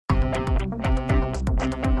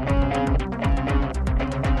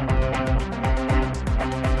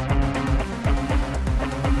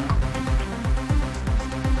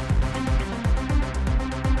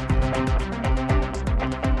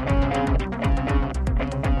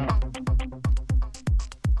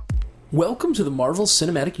Welcome to the Marvel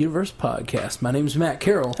Cinematic Universe podcast. My name is Matt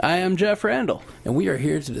Carroll. I am Jeff Randall. And we are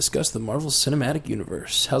here to discuss the Marvel Cinematic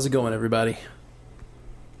Universe. How's it going, everybody?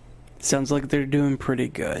 Sounds like they're doing pretty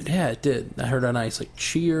good. Yeah, it did. I heard a nice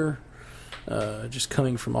cheer just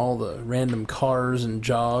coming from all the random cars and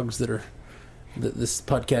jogs that this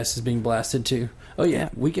podcast is being blasted to. Oh, yeah,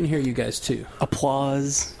 we can hear you guys, too.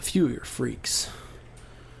 Applause. A few of your freaks.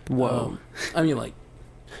 Whoa. For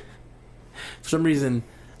some reason,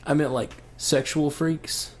 I meant sexual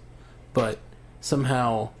freaks, but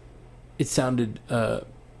somehow it sounded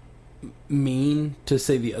mean to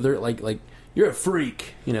say the other, like you're a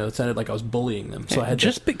freak. You know, it sounded like I was bullying them. So I had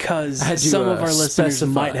because some of our listeners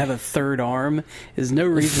might have a third arm is no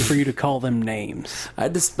reason for you to call them names. I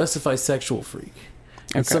had to specify sexual freak,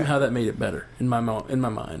 and somehow that made it better in my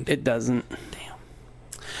mind. It doesn't.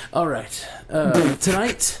 All right.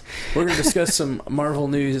 Tonight, we're going to discuss some Marvel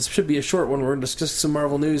news. It should be a short one. We're going to discuss some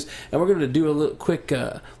Marvel news, and we're going to do a little quick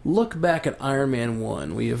look back at Iron Man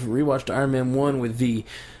 1. We have rewatched Iron Man 1 with the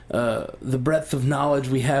breadth of knowledge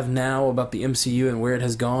we have now about the MCU and where it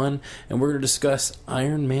has gone, and we're going to discuss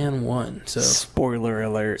Iron Man 1. So, spoiler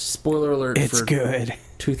alert. Spoiler alert. It's for good.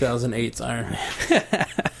 2008's Iron Man.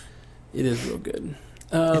 It is real good.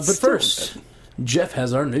 But first, Jeff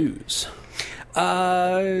has our news. It's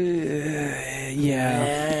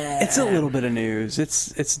a little bit of news.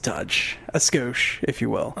 It's a touch, a skosh, if you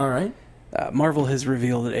will. All right. Marvel has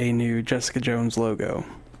revealed a new Jessica Jones logo.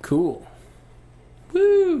 Cool.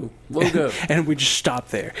 Woo! Logo. And we just stop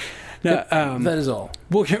there. Now, that is all.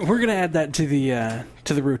 We're going to add that to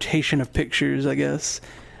the rotation of pictures, I guess.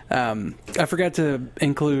 I forgot to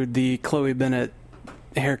include the Chloe Bennett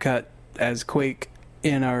haircut as Quake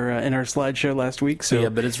in our slideshow last week. So yeah,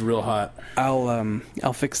 but it's real hot.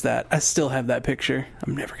 I'll fix that. I still have that picture.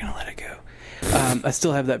 I'm never gonna let it go. I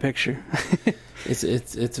still have that picture. It's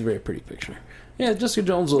a very pretty picture. Yeah, Jessica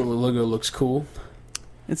Jones' logo looks cool.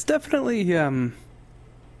 It's definitely I'd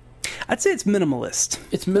say it's minimalist.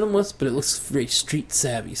 It's minimalist, but it looks very street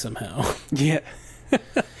savvy somehow. Yeah.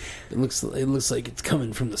 It looks like it's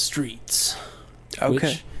coming from the streets. Okay.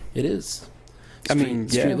 Which it is.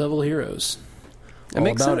 Street level heroes. That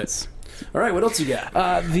makes sense. All right, what else you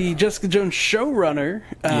got? The Jessica Jones showrunner,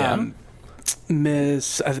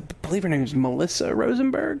 Miss, I believe her name is Melissa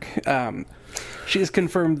Rosenberg. She has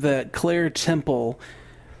confirmed that Claire Temple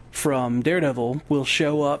from Daredevil will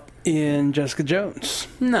show up in Jessica Jones.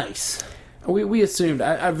 Nice. We assumed.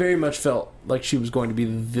 I very much felt like she was going to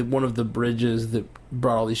be one of the bridges that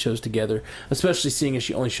brought all these shows together, especially seeing as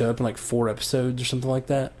she only showed up in 4 episodes or something like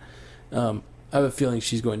that. I have a feeling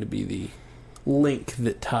she's going to be the link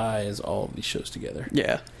that ties all of these shows together.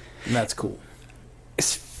 Yeah. And that's cool.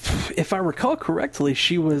 If I recall correctly,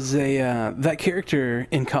 she was that character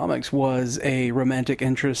in comics was a romantic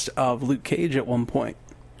interest of Luke Cage at one point.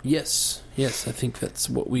 Yes, I think that's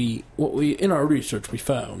what we in our research we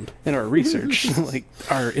found. In our research,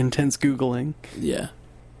 our intense Googling. Yeah.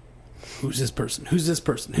 Who's this person? Who's this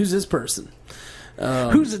person? Who's this person?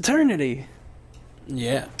 Who's Eternity?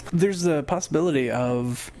 Yeah. There's the possibility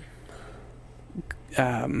of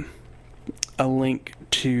a link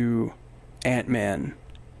to Ant-Man,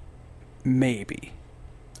 maybe.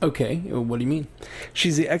 Okay, what do you mean?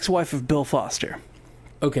 She's the ex-wife of Bill Foster.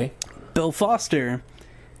 Okay. Bill Foster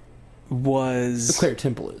was... Claire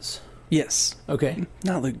Temple is. Yes. Okay.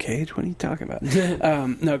 Not Luke Cage, what are you talking about?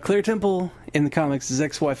 No, Claire Temple in the comics is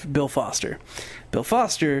ex-wife of Bill Foster. Bill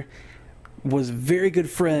Foster was a very good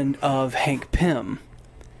friend of Hank Pym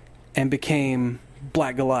and became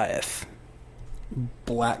Black Goliath.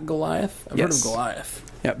 Black Goliath? I've heard of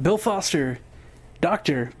Goliath. Yeah, Bill Foster,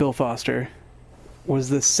 Dr. Bill Foster, was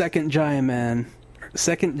the second giant man,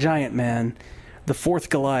 the fourth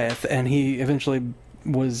Goliath, and he eventually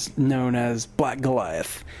was known as Black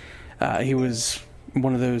Goliath. He was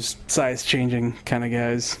one of those size-changing kind of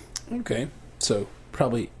guys. Okay, so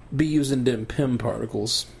probably be using them Pym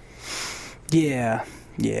particles. Yeah.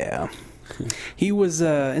 He was,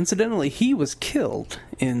 incidentally, he was killed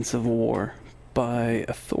in Civil War by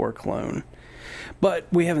a Thor clone, but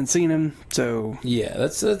we haven't seen him, so yeah,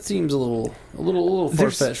 that seems a little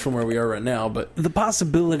far-fetched from where we are right now, but the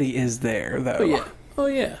possibility is there, though. Oh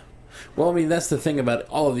yeah. Well, I mean, that's the thing about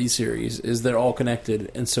all of these series is they're all connected,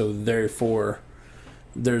 and so therefore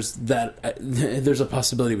there's a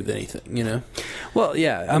possibility with anything, you know. Well,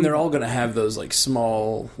 yeah, and they're all going to have those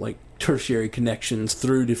small tertiary connections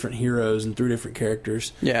through different heroes and through different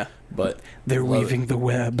characters. Yeah, but they're weaving the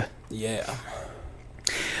web. Yeah.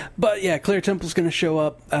 But yeah, Claire Temple's going to show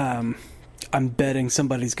up. I'm betting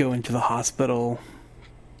somebody's going to the hospital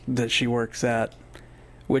that she works at,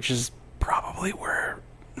 which is probably where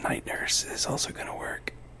Night Nurse is also going to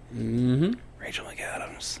work. Mm-hmm. Rachel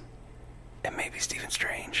McAdams. And maybe Stephen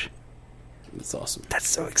Strange. That's awesome. That's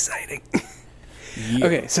so exciting. Yeah.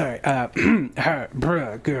 Okay, sorry.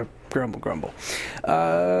 Grumble.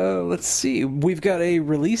 Let's see. We've got a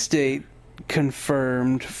release date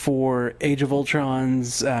confirmed for Age of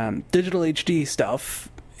Ultron's digital HD stuff.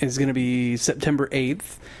 Is going to be September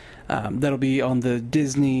 8th. That'll be on the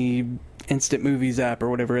Disney Instant Movies app or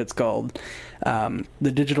whatever it's called.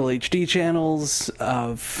 The digital HD channels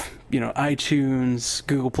of iTunes,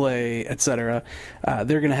 Google Play, etc.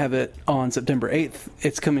 They're going to have it on September 8th.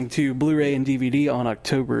 It's coming to Blu-ray and DVD on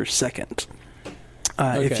October 2nd.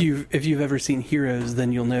 Okay. If you've ever seen Heroes,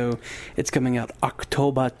 then you'll know it's coming out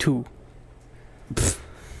October 2.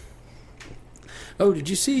 Oh, did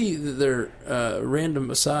you see their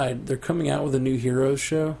random aside? They're coming out with a new Heroes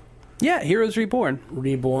show. Yeah, Heroes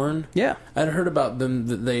Reborn. Yeah. I'd heard about them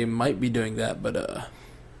that they might be doing that, but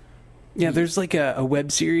yeah, there's like a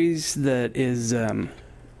web series that is a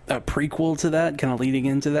prequel to that, kind of leading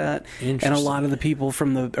into that. And a lot of the people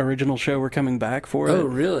from the original show were coming back for it. Oh,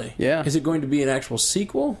 really? Yeah. Is it going to be an actual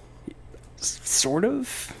sequel? Sort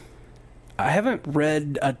of. I haven't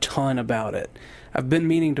read a ton about it. I've been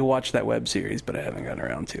meaning to watch that web series, but I haven't gotten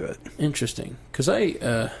around to it. Interesting, because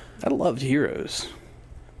I loved Heroes.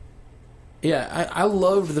 Yeah, I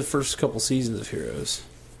loved the first couple seasons of Heroes.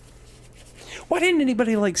 Why didn't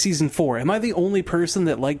anybody like season 4? Am I the only person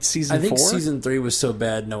that liked season 4? I think season 3 was so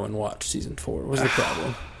bad no one watched season 4 was the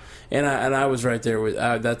problem. And I was right there with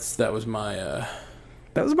that was my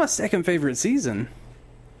that was my second favorite season.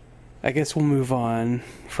 I guess we'll move on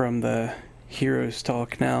from the Heroes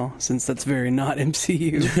talk now, since that's very not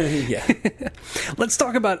MCU. Yeah. Let's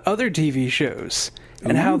talk about other TV shows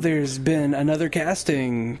and how there's been another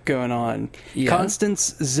casting going on. Yeah.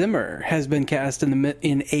 Constance Zimmer has been cast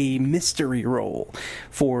in a mystery role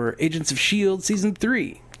for Agents of S.H.I.E.L.D. Season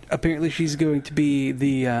 3. Apparently she's going to be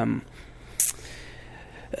the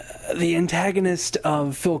antagonist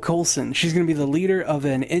of Phil Coulson. She's going to be the leader of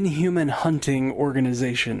an inhuman hunting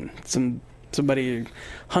organization. Somebody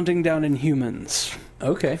hunting down Inhumans.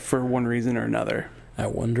 Okay. For one reason or another. I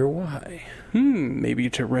wonder why. Maybe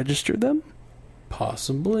to register them?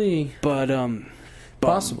 Possibly. But,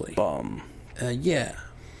 Possibly. Yeah.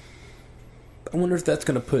 I wonder if that's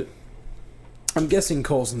going to put... I'm guessing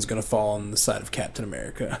Coulson's going to fall on the side of Captain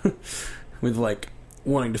America. With,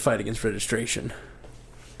 wanting to fight against registration.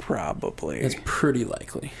 Probably. It's pretty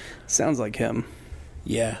likely. Sounds like him.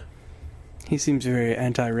 Yeah. He seems very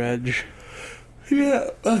anti-reg. Yeah,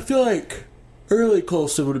 I feel like early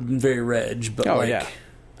Coulson would have been very reg, but yeah.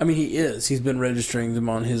 I mean, he is. He's been registering them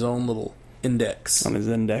on his own little index. On his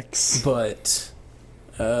index. But,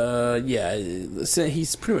 yeah,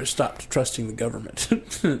 he's pretty much stopped trusting the government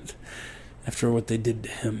after what they did to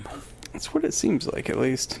him. That's what it seems like, at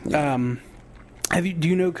least. Yeah. Do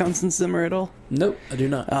you know Constance Zimmer at all? Nope, I do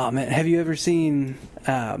not. Oh, man. Have you ever seen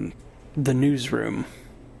The Newsroom?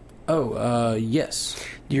 Oh, yes.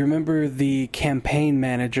 Do you remember the campaign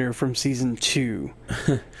manager from season 2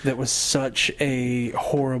 that was such a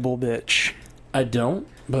horrible bitch? I don't,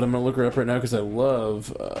 but I'm going to look her up right now because I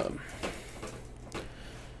love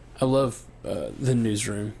The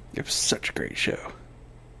Newsroom. It was such a great show.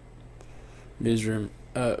 Newsroom.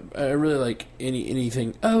 I really like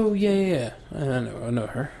anything. Oh, yeah. I know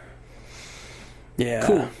her. Yeah.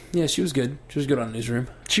 Cool. Yeah, she was good. She was good on Newsroom.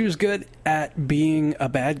 She was good at being a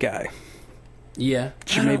bad guy. Yeah.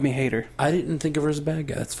 She made me hate her. I didn't think of her as a bad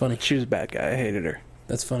guy. That's funny. She was a bad guy. I hated her.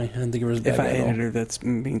 That's funny. I didn't think of her as a bad guy. If I I hated her, that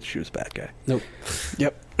means she was a bad guy. Nope.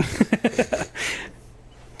 Yep.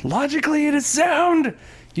 Logically, it is sound.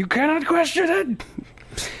 You cannot question it.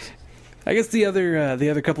 I guess the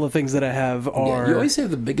other couple of things that I have are... Yeah, you always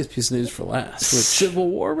save the biggest piece of news for last. Which, Civil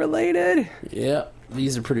War related. Yeah,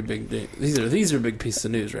 these are pretty big. These are big pieces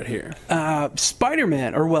of news right here.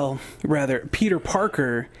 Spider-Man, or well, rather, Peter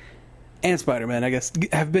Parker and Spider-Man, I guess,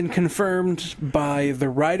 have been confirmed by the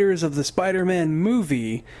writers of the Spider-Man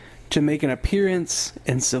movie to make an appearance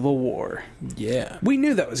in Civil War. Yeah. We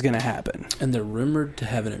knew that was going to happen. And they're rumored to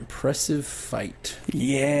have an impressive fight.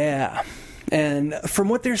 Yeah. And from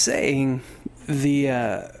what they're saying,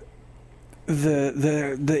 the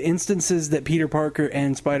instances that Peter Parker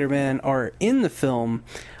and Spider-Man are in the film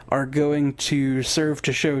are going to serve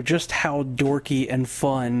to show just how dorky and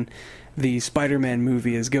fun the Spider-Man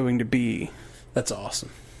movie is going to be. That's awesome.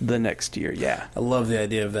 The next year, yeah. I love the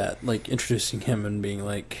idea of that, introducing him and being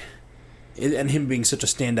and him being such a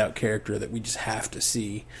standout character that we just have to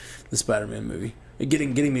see the Spider-Man movie.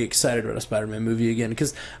 getting me excited about a Spider-Man movie again,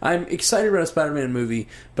 because I'm excited about a Spider-Man movie,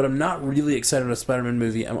 but I'm not really excited about a Spider-Man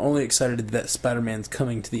movie. I'm only excited that Spider-Man's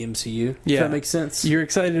coming to the MCU. Yeah. If that makes sense. You're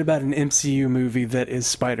excited about an MCU movie that is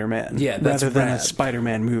Spider-Man, that's rather than a rad.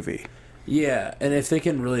 Spider-Man movie. Yeah, and if they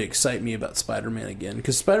can really excite me about Spider-Man again,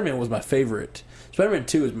 because Spider-Man was my favorite. Spider-Man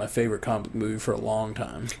 2 was my favorite comic movie for a long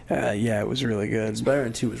time. Yeah, it was really good.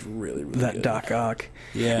 Spider-Man 2 was really, really that good. Doc Ock.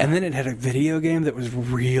 Yeah. And then it had a video game that was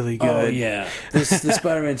really good. Oh, yeah. The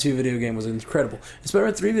Spider-Man 2 video game was incredible. The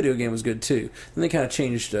Spider-Man 3 video game was good, too. Then they kind of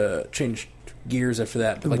changed gears after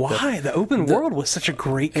that. But Why? The open world was such a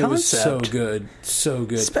great concept. It was so good. So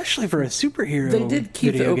good. Especially for a superhero They did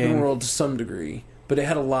keep the video open game. world to some degree, but it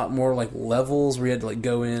had a lot more like levels where you had to like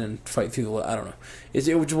go in and fight through the. I don't know,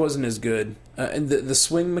 it wasn't as good. And the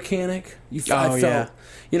swing mechanic, I felt, yeah.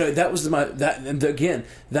 that was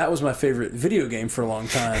that was my favorite video game for a long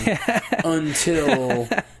time until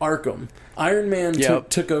Arkham. Iron Man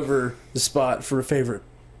took over the spot for a favorite.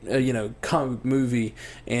 Comic movie,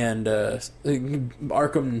 and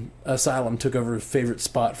Arkham Asylum took over a favorite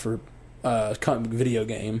spot for comic book video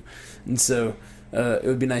game, and so it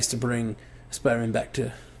would be nice to bring Spider-Man back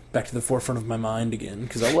to the forefront of my mind again,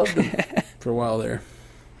 because I loved him for a while there.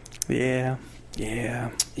 Yeah.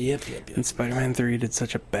 Yep. And Spider-Man 3 did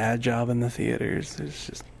such a bad job in the theaters. It's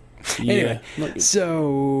just... Yeah. Anyway,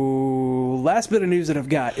 so last bit of news that I've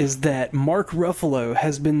got is that Mark Ruffalo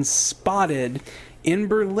has been spotted in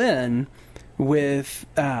Berlin with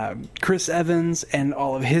Chris Evans and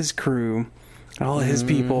all of his crew, all of his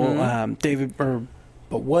people, David...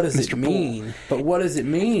 But what does it mean? But what does it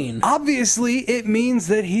mean? Obviously, it means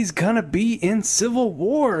that he's gonna be in Civil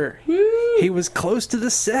War. Woo! He was close to the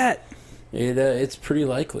set. It's pretty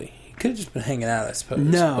likely. He could have just been hanging out, I suppose.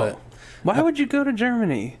 No. But Why would you go to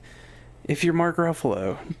Germany if you're Mark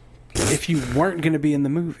Ruffalo? If you weren't going to be in the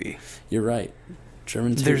movie? You're right.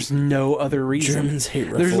 Germans. There's no other reason. Germans hate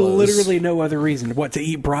Ruffalos. There's literally no other reason. What, to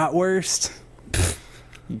eat bratwurst?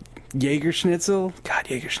 Jägerschnitzel? God,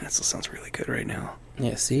 Jägerschnitzel sounds really good right now.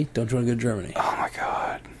 Yeah, see? Don't you want to go to Germany? Oh my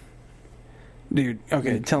god. Dude,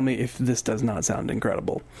 okay, tell me if this does not sound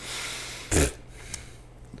incredible.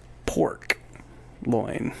 Pork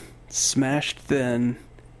loin, smashed thin,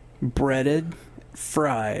 breaded,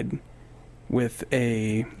 fried, with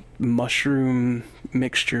a mushroom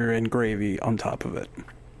mixture and gravy on top of it.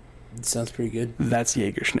 It sounds pretty good. That's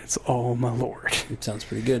Jägerschnitzel. Oh my lord. It sounds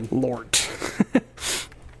pretty good. Lord.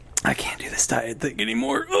 I can't do this diet thing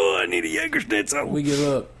anymore. Oh, I need a Jägerschnitzel. We give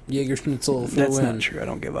up. Jägerschnitzel for That's the win. not true. I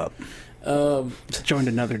don't give up. Joined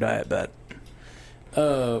another diet bet.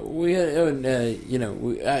 We had,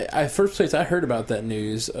 I first place I heard about that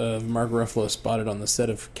news of Mark Ruffalo spotted on the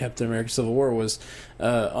set of Captain America: Civil War was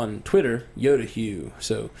on Twitter, Yoda Hugh.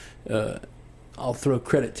 So I'll throw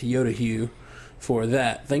credit to Yoda Hugh for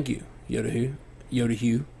that. Thank you, Yoda Hugh. Yoda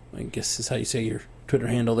Hugh, I guess is how you say your Twitter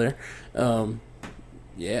handle there.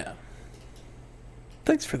 Yeah.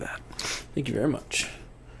 Thanks for that. Thank you very much.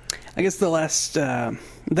 I guess that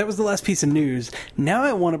was the last piece of news. Now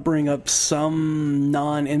I want to bring up some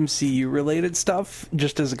non-MCU related stuff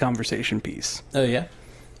just as a conversation piece. Oh, yeah?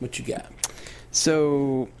 What you got?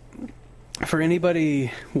 So, for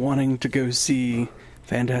anybody wanting to go see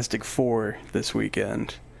Fantastic Four this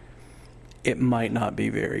weekend, it might not be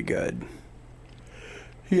very good.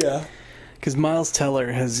 Yeah. Because Miles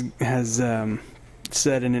Teller has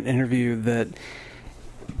said in an interview that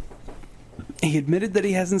he admitted that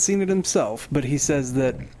he hasn't seen it himself, but he says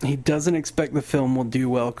that he doesn't expect the film will do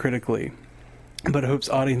well critically, but hopes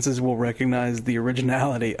audiences will recognize the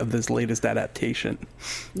originality of this latest adaptation.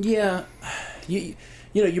 Yeah. You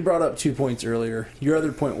brought up 2 points earlier. Your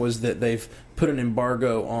other point was that they've put an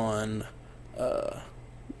embargo on...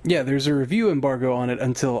 Yeah, there's a review embargo on it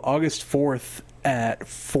until August 4th at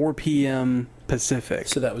 4 p.m. Pacific.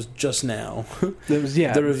 So that was just now. That was, the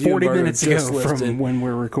review 40 embargo minutes just ago lifted. from when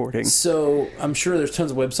we're recording. So I'm sure there's tons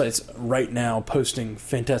of websites right now posting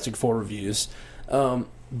Fantastic Four reviews.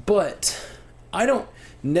 But I don't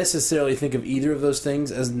necessarily think of either of those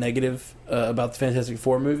things as negative about the Fantastic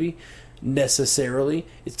Four movie, necessarily.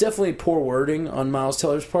 It's definitely poor wording on Miles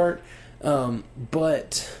Teller's part.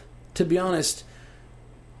 But to be honest...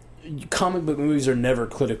 comic book movies are never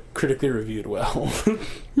critically reviewed well.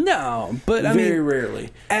 No, but I very mean,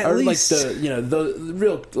 rarely. at least like the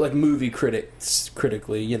real like movie critics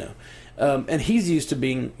critically, and he's used to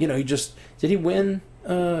being, he just did he win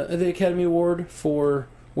the Academy Award for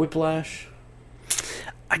Whiplash?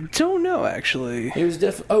 I don't know actually. It was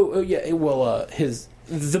the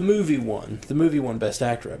movie won Best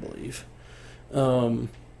Actor, I believe.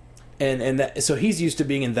 and that, so he's used to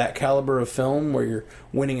being in that caliber of film where you're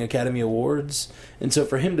winning Academy Awards, and so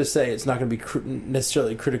for him to say it's not going to be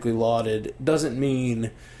necessarily critically lauded doesn't mean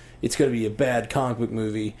it's going to be a bad comic book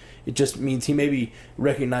movie. It just means he may be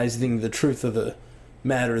recognizing the truth of the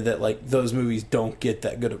matter that like those movies don't get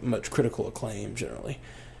that good much critical acclaim generally.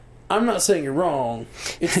 I'm not saying you're wrong.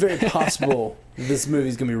 It's very possible this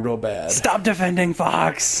movie's going to be real bad. Stop defending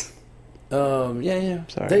Fox. Yeah.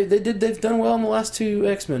 Sorry. They've done well in the last 2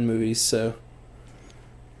 X-Men movies, so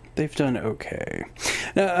They've done okay.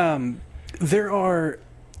 Now, there are,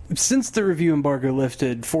 since the review embargo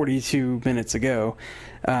lifted 42 minutes ago,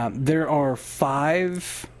 there are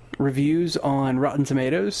 5 reviews on Rotten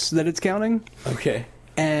Tomatoes that it's counting. okay.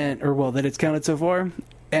 That it's counted so far,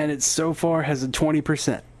 and it so far has a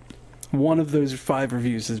 20%. One of those 5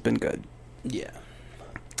 reviews has been good. Yeah.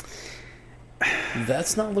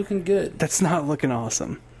 That's not looking good. That's not looking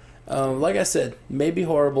awesome. Like I said, maybe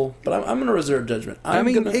horrible, but I'm going to reserve judgment. I'm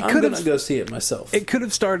going to go see it myself. It could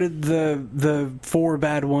have started the 4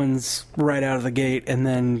 bad ones right out of the gate, and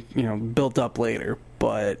then built up later.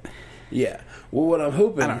 But yeah, well, what I'm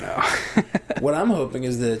hoping, I don't know. what I'm hoping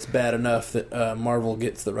is that it's bad enough that Marvel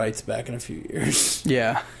gets the rights back in a few years.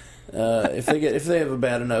 Yeah. If they have a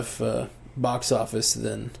bad enough box office,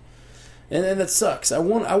 then. And that sucks. I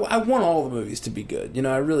want all the movies to be good.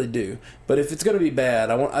 I really do. But if it's going to be bad,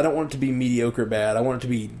 I don't want it to be mediocre bad. I want it to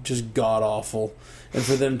be just god awful, and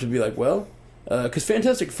for them to be like, well, because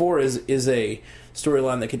Fantastic Four is a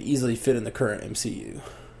storyline that could easily fit in the current MCU.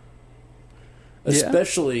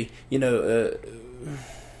 Especially, I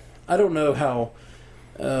don't know how.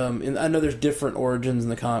 And I know there's different origins in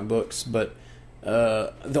the comic books, but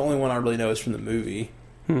the only one I really know is from the movie.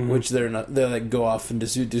 Mm-hmm. Which they like go off and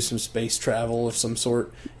just do some space travel of some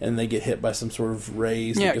sort, and they get hit by some sort of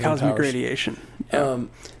rays. Yeah, cosmic radiation. Yeah.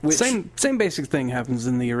 Which, same basic thing happens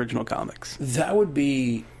in the original comics. That would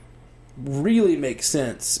be really make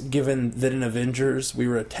sense, given that in Avengers we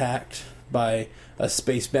were attacked by a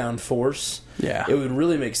space-bound force. Yeah, it would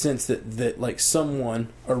really make sense that like someone,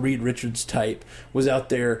 a Reed Richards type, was out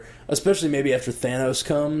there, especially maybe after Thanos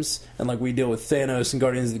comes, and like we deal with Thanos and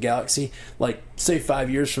Guardians of the Galaxy. Like, say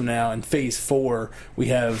 5 years from now in Phase 4, we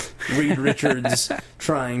have Reed Richards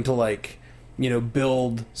trying to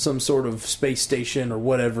build some sort of space station or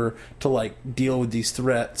whatever to like deal with these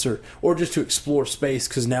threats, or just to explore space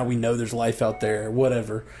because now we know there's life out there, or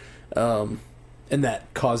whatever. And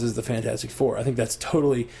that causes the Fantastic Four. I think that's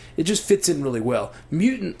totally. It just fits in really well.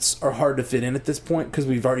 Mutants are hard to fit in at this point because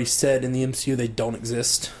we've already said in the MCU they don't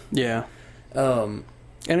exist. Yeah. And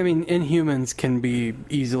I mean, Inhumans can be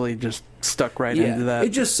easily just stuck right into that. It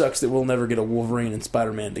just sucks that we'll never get a Wolverine and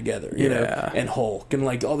Spider-Man together. You know? And Hulk and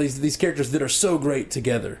like all these characters that are so great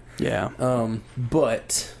together. Yeah.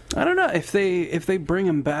 But I don't know if they bring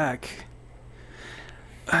them back.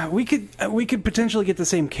 We could potentially get the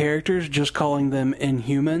same characters, just calling them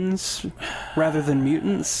Inhumans rather than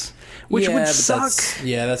mutants, which would suck.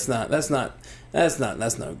 That's no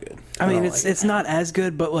good. I mean, it's not as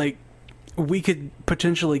good, but like we could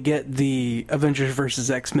potentially get the Avengers versus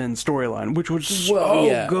X-Men storyline, which was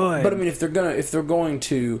good. But I mean, if they're going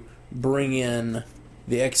to bring in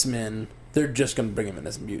the X-Men, they're just going to bring them in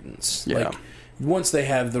as mutants. Yeah. Like, once they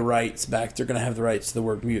have the rights back, they're going to have the rights to the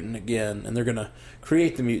word mutant again, and they're going to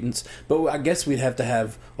create the mutants. But I guess we'd have to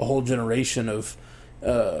have a whole generation of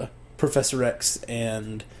Professor X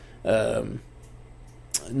and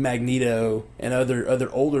Magneto and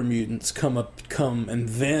other older mutants come, and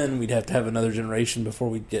then we'd have to have another generation before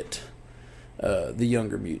we get the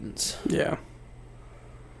younger mutants. Yeah.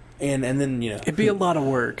 And then, it'd be a lot of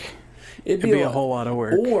work. It'd be a whole lot of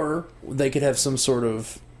work. Or they could have some sort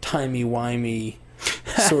of timey-wimey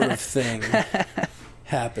sort of thing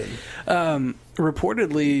happen.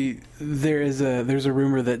 Reportedly, there's a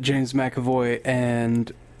rumor that James McAvoy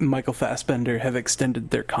and Michael Fassbender have extended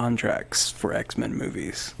their contracts for X-Men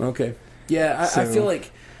movies. Okay. Yeah, I feel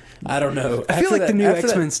like, I don't know. I feel like the new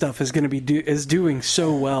X-Men stuff is going to be doing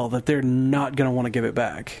so well that they're not going to want to give it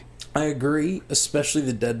back. I agree, especially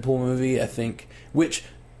the Deadpool movie, I think, which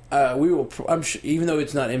we will. I'm sure, even though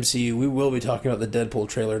it's not MCU, we will be talking about the Deadpool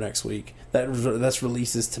trailer next week. That's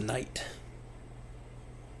releases tonight.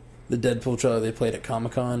 The Deadpool trailer they played at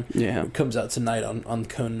Comic-Con, it comes out tonight on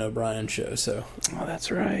Conan O'Brien show. So,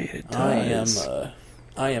 that's right. It does.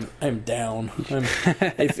 I am down.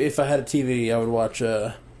 If I had a TV, I would watch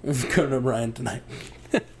Conan O'Brien tonight.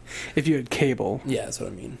 If you had cable, yeah, that's what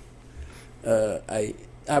I mean.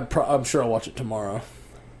 I'm sure I'll watch it tomorrow.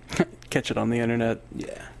 Catch it on the internet.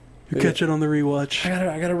 Yeah. Catch it on the rewatch.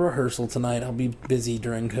 I got a rehearsal tonight. I'll be busy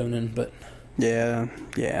during Conan, but yeah.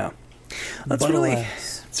 That's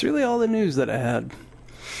it's really all the news that I had.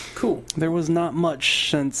 Cool. There was not much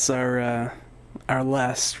since our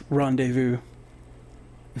last rendezvous.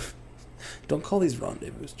 Don't call these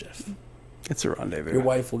rendezvous, Jeff. It's a rendezvous. Your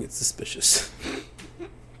wife will get suspicious.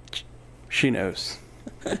 She knows.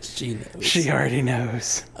 She knows. She already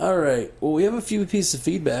knows. All right. Well, we have a few pieces of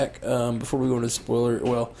feedback before we go into spoiler.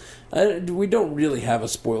 Well, we don't really have a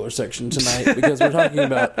spoiler section tonight because we're talking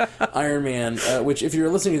about Iron Man, which, if you're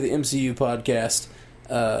listening to the MCU podcast,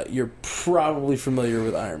 you're probably familiar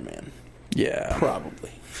with Iron Man. Yeah.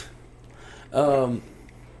 Probably.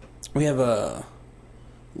 We have a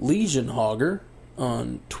Legion Hogger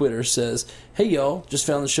on Twitter says, "Hey y'all, just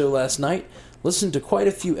found the show last night. Listened to quite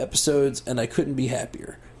a few episodes and I couldn't be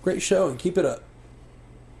happier. Great show and keep it up."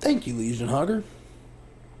 Thank you, Legion Hogger.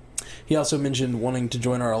 He also mentioned wanting to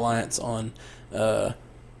join our alliance on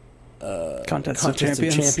Contest of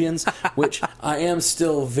Champions, which I am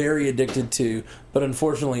still very addicted to, but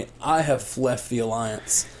unfortunately I have left the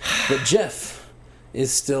alliance. But Jeff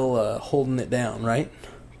is still holding it down, right?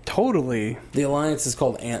 Totally. The alliance is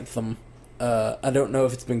called Anthem. I don't know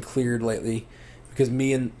if it's been cleared lately because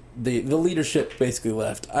me and the leadership basically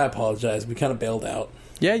left. I apologize. We kind of bailed out.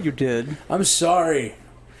 Yeah, you did. I'm sorry.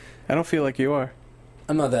 I don't feel like you are.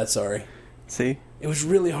 I'm not that sorry. See? It was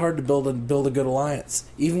really hard to build a good alliance,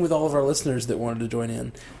 even with all of our listeners that wanted to join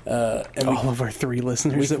in. And all of our 3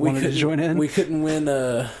 listeners that wanted to join in. We couldn't win.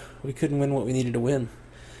 We couldn't win what we needed to win,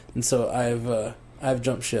 and so I've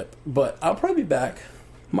jumped ship. But I'll probably be back.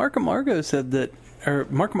 Mark Amargo said that, or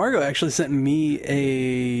Mark Amargo actually sent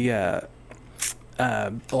me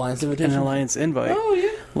Alliance invitation? an alliance invite. Oh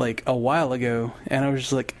yeah. Like a while ago, and I was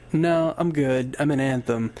just like, no, I'm good. I'm in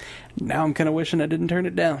Anthem. Now I'm kind of wishing I didn't turn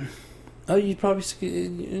it down. Oh, you probably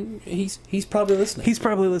he's probably listening. He's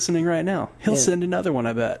probably listening right now. He'll send another one,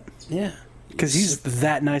 I bet. Yeah, because he's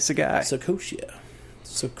that nice a guy. Socratia.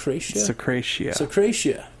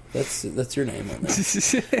 That's your name on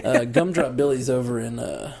there. Gumdrop Billy's over in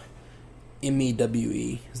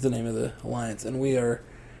MEWE is the name of the alliance, and we are.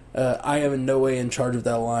 I am in no way in charge of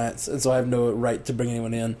that alliance, and so I have no right to bring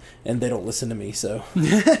anyone in, and they don't listen to me. So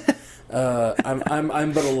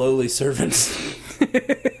I'm but a lowly servant in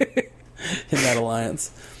that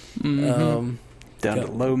alliance. Mm-hmm. Down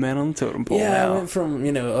to low man on the totem pole. Yeah, now. I went from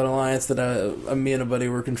an alliance that me and a buddy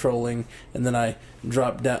were controlling, and then I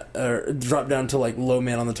dropped down to like low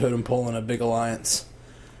man on the totem pole in a big alliance.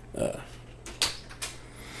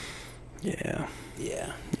 Yeah,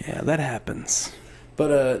 that happens.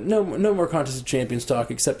 But no more Contest of Champions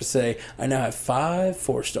talk, except to say I now have 5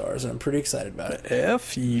 4-stars, and I'm pretty excited about it.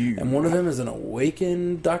 F you. And one of them is an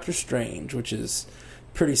Awakened Doctor Strange, which is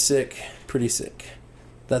pretty sick.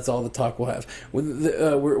 That's all the talk we'll have.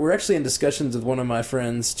 We're actually in discussions with one of my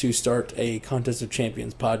friends to start a Contest of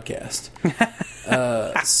Champions podcast.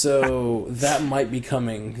 So that might be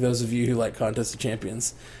coming, those of you who like Contest of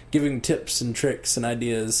Champions. Giving tips and tricks and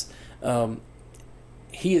ideas.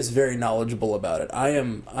 He is very knowledgeable about it. I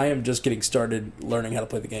am just getting started learning how to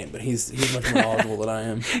play the game, but he's much more knowledgeable than I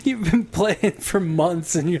am. You've been playing for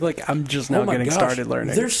months, and you're like, I'm just now getting started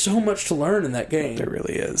learning. There's so much to learn in that game. There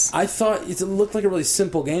really is. I thought it looked like a really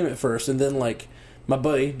simple game at first, and then like my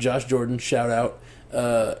buddy Josh Jordan, shout out,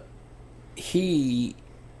 he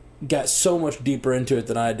got so much deeper into it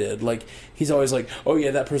than I did. Like, he's always like, oh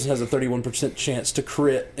yeah, that person has a 31% chance to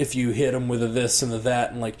crit if you hit him with a this and a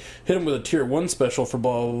that, and like hit him with a tier 1 special for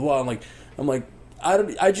blah blah blah. And I'm like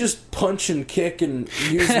I just punch and kick and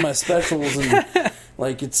use my specials, and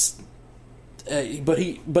like it's but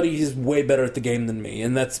he's way better at the game than me,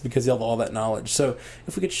 and that's because he has all that knowledge. So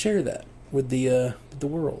if we could share that with the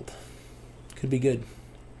world, could be good.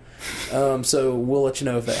 So we'll let you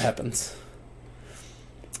know if that happens.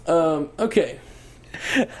 Okay.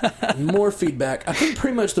 More feedback. I think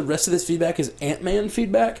pretty much the rest of this feedback is Ant-Man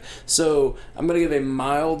feedback. So I'm going to give a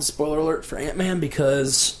mild spoiler alert for Ant-Man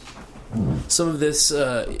because some of this,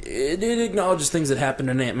 it acknowledges things that happened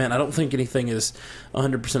in Ant-Man. I don't think anything is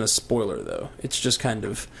 100% a spoiler, though. It's just kind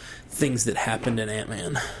of things that happened in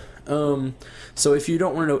Ant-Man. So if you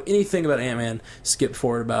don't want to know anything about Ant-Man, skip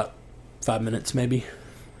forward about 5 minutes, maybe.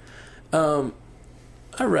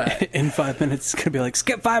 All right. In 5 minutes, it's going to be like,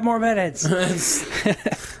 skip 5 more minutes. I'll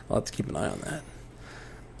have to keep an eye on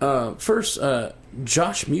that. First,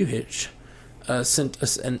 Josh Muhich sent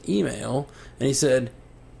us an email, and he said,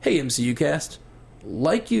 "Hey, MCU Cast.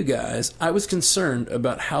 Like you guys, I was concerned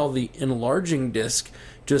about how the enlarging disc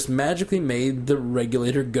just magically made the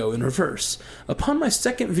regulator go in reverse. Upon my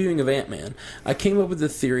second viewing of Ant-Man, I came up with a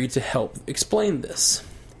theory to help explain this.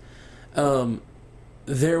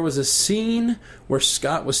 there was a scene where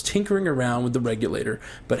Scott was tinkering around with the regulator,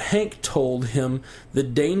 but Hank told him the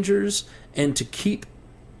dangers and to keep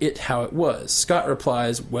it how it was. Scott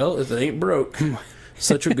replies, well, if it ain't broke.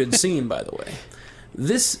 Such a good scene, by the way.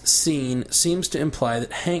 This scene seems to imply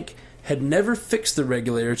that Hank had never fixed the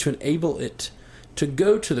regulator to enable it to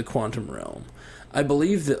go to the quantum realm. I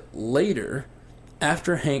believe that later,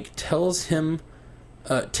 after Hank tells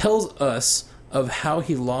us of how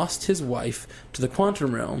he lost his wife to the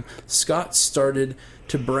quantum realm, Scott started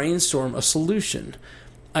to brainstorm a solution.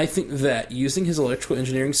 I think that, using his electrical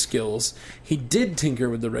engineering skills, he did tinker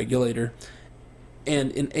with the regulator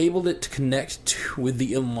and enabled it to connect with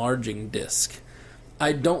the enlarging disc.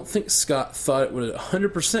 I don't think Scott thought it would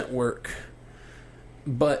 100% work,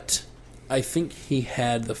 but I think he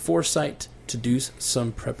had the foresight to do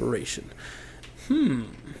some preparation.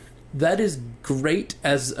 That is great.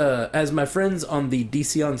 As my friends on the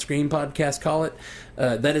DC On Screen podcast call it,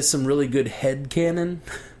 that is some really good head canon.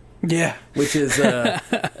 Yeah. Which is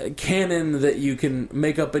canon that you can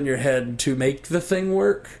make up in your head to make the thing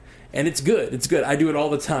work. And it's good. It's good. I do it all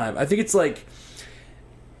the time. I think it's like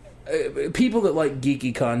people that like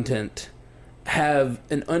geeky content have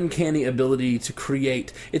an uncanny ability to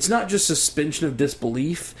create. It's not just suspension of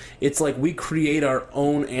disbelief. It's like we create our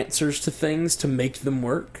own answers to things to make them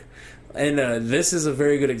work. And this is a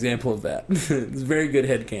very good example of that. It's very good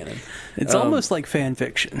headcanon. It's almost like fan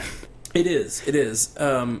fiction. It is. It is.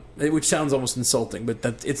 Which sounds almost insulting, but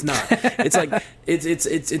it's not. It's like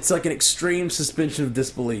it's like an extreme suspension of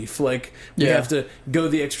disbelief. Like we have to go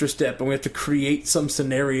the extra step, and we have to create some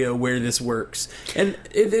scenario where this works. And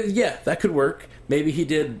that could work. Maybe he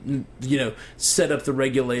did, set up the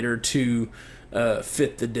regulator to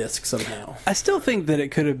fit the disc somehow. I still think that it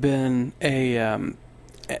could have been an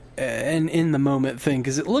in the moment thing,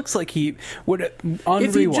 because it looks like he would on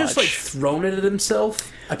if rewatch. If he just thrown it at himself,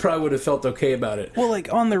 I probably would have felt okay about it. Well,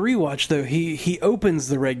 on the rewatch though, he opens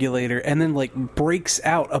the regulator and then breaks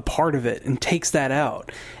out a part of it and takes that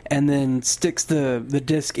out, and then sticks the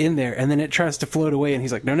disc in there, and then it tries to float away, and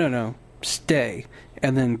he's like, no, stay,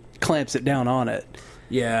 and then clamps it down on it.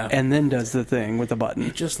 Yeah, and then does the thing with the button.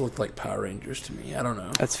 It just looked like Power Rangers to me. I don't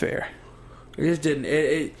know. That's fair. It just didn't.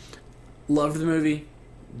 It loved the movie.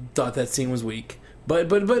 Thought that scene was weak, but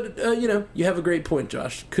you have a great point,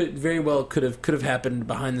 Josh. Could have happened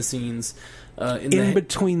behind the scenes, in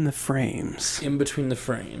between the frames. In between the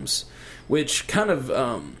frames, which kind of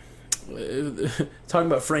talking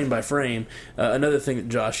about frame by frame. Another thing that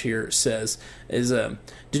Josh here says is,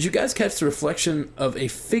 did you guys catch the reflection of a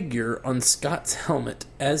figure on Scott's helmet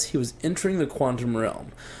as he was entering the quantum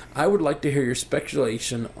realm? I would like to hear your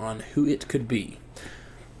speculation on who it could be.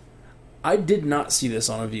 I did not see this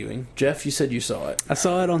on a viewing. Jeff, you said you saw it. I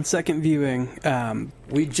saw it on second viewing.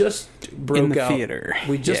 We just broke in the out theater.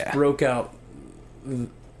 We just broke out.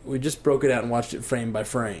 We just broke it out and watched it frame by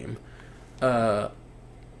frame.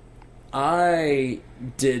 I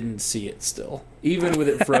didn't see it still, even with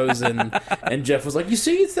it frozen. And Jeff was like, "You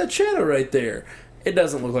see, it's that shadow right there." It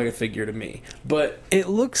doesn't look like a figure to me, but it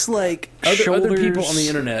looks like other people on the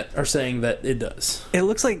internet are saying that it does. It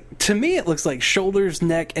looks like, to me, it looks like shoulders,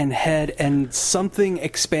 neck, and head, and something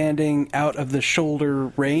expanding out of the shoulder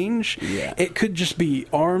range. Yeah. It could just be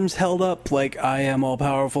arms held up like I am all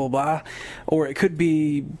powerful, blah, or it could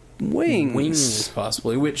be wings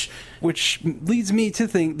possibly, which leads me to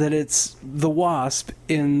think that it's the Wasp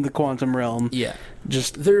in the quantum realm. Yeah.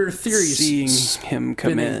 Just there are theories seeing him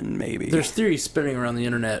come in, maybe. There's theories spinning around the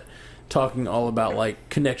internet talking all about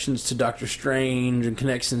connections to Doctor Strange and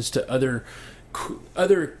connections to other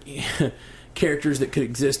characters that could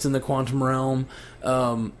exist in the quantum realm.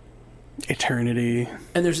 Eternity.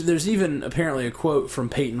 And there's even apparently a quote from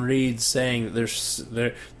Peyton Reed saying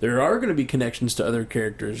that there are going to be connections to other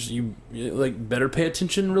characters. You better pay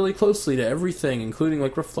attention really closely to everything, including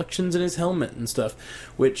reflections in his helmet and stuff,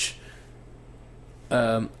 which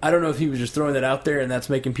I don't know if he was just throwing that out there and that's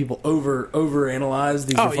making people overanalyze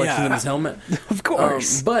these reflections in his helmet. Of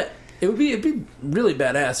course. But it'd be really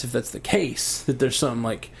badass if that's the case, that there's some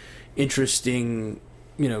interesting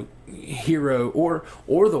hero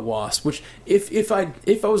or the Wasp, which if I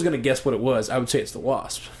was going to guess what it was, I would say it's the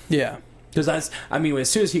Wasp. Yeah. Because as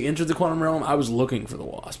soon as he entered the quantum realm, I was looking for the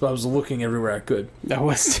Wasp. I was looking everywhere I could. I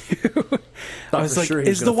was too. I was like,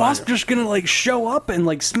 is the Wasp just gonna show up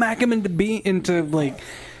and smack him into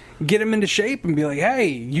get him into shape and be like, hey,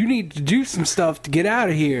 you need to do some stuff to get out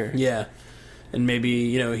of here? Yeah. And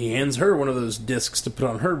maybe, he hands her one of those discs to put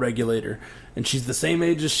on her regulator, and she's the same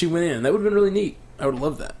age as she went in. That would have been really neat. I would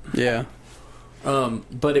love that. Yeah.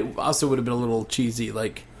 But it also would have been a little cheesy,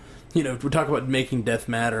 you know, we talk about making death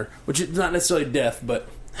matter, which is not necessarily death, but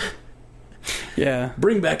Yeah.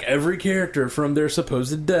 bring back every character from their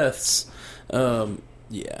supposed deaths.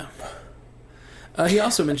 Yeah. He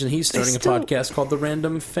also mentioned he's starting a podcast called the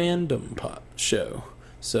Random Fandom Show.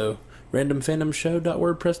 So,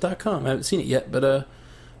 randomfandomshow.wordpress.com. I haven't seen it yet, but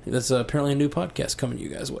that's apparently a new podcast coming you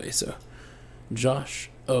guys' way. So, Josh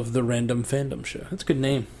of the Random Fandom Show. That's a good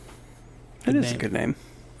name. It is a good name.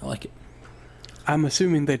 I like it. I'm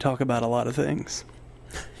assuming they talk about a lot of things.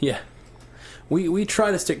 Yeah. We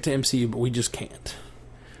try to stick to MCU, but we just can't.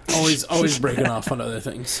 Always breaking off on other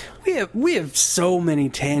things. We have so many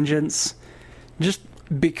tangents just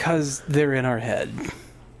because they're in our head.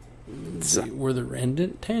 So, We're the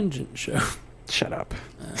Random Tangent Show. shut up.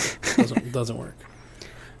 Doesn't work.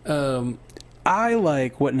 I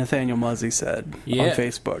like what Nathaniel Muzzy said on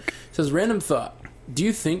Facebook. It says, random thought. Do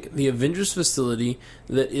you think the Avengers facility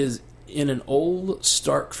that is in an old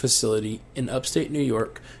Stark facility in upstate New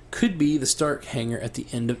York could be the Stark hangar at the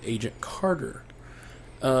end of Agent Carter?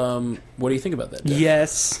 What do you think about that, Jeff?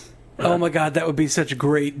 Yes. Oh my god, that would be such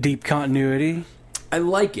great deep continuity. I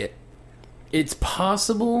like it. It's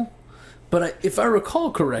possible, but if I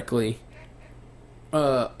recall correctly,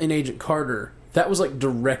 in Agent Carter, that was like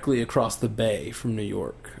directly across the bay from New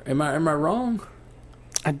York. Am I wrong?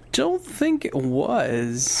 I don't think it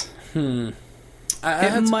was. It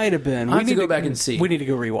might have been. I have to go back and see. We need to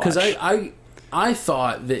go rewatch. Because I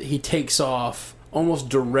thought that he takes off almost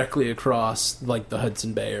directly across like the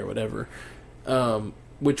Hudson Bay or whatever,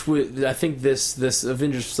 which would, I think this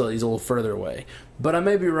Avengers facility is a little further away, but I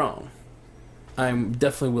may be wrong. I'm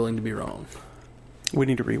definitely willing to be wrong. We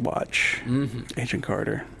need to rewatch Agent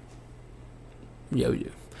Carter. Yeah, we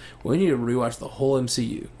do. We need to rewatch the whole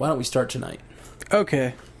MCU. Why don't we start tonight?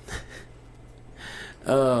 Okay.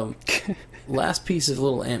 Last piece is a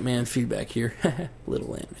little Ant-Man feedback here.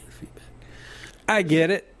 Little Ant-Man feedback. I get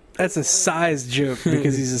it. That's a size joke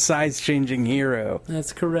because he's a size-changing hero.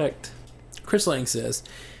 That's correct. Chris Lang says,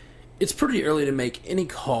 it's pretty early to make any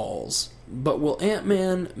calls, but will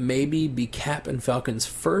Ant-Man maybe be Cap and Falcon's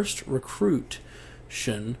first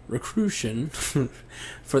recruition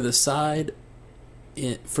for their side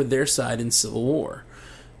in Civil War?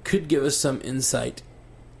 Could give us some insight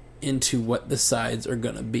into what the sides are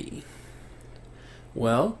going to be.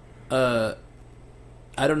 Well,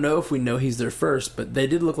 I don't know if we know he's their first, but they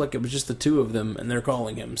did look like it was just the two of them, and they're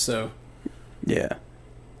calling him, so... Yeah.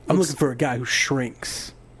 I'm looking for a guy who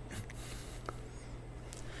shrinks.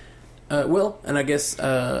 Well, and I guess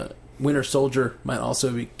Winter Soldier might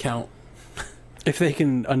also count. If they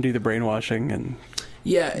can undo the brainwashing and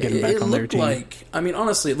get him back on their team. Like, I mean,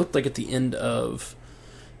 honestly, it looked like at the end of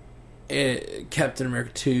Captain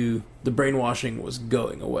America 2, the brainwashing was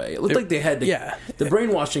going away. It looked like they had to... Yeah. The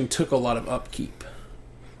brainwashing took a lot of upkeep.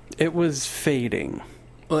 It was fading,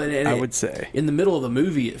 I would say. In the middle of the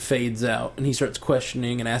movie, it fades out, and he starts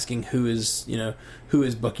questioning and asking who is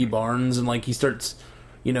Bucky Barnes, and like he starts,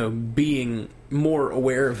 being more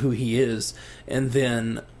aware of who he is, and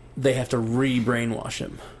then they have to re-brainwash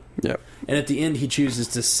him. Yep. And at the end, he chooses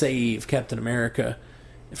to save Captain America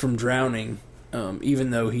from drowning,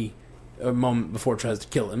 even though he, a moment before, tries to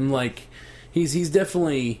kill him. Like, he's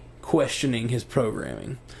definitely questioning his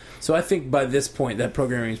programming. So I think by this point, that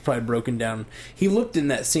programming is probably broken down. He looked in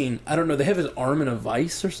that scene, I don't know, they have his arm in a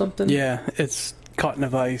vice or something? Yeah, it's caught in a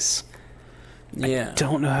vice. Yeah. I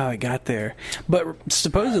don't know how it got there. But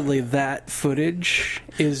supposedly that footage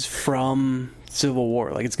is from Civil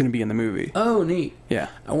War. Like, it's going to be in the movie. Oh, neat. Yeah.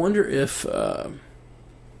 I wonder if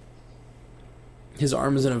his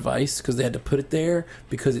arm is in a vice because they had to put it there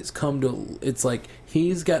because it's like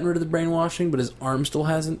he's gotten rid of the brainwashing, but his arm still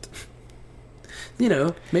hasn't.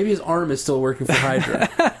 Maybe his arm is still working for Hydra.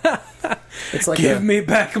 It's like Give me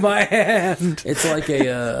back my hand. It's like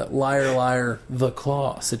a liar, liar, the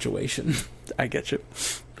claw situation. I get you.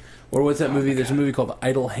 Or what's that movie? There's a movie called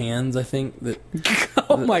Idle Hands, I think.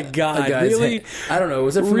 My God, really? I don't know.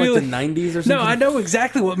 Was it from like the 90s or something? No, I know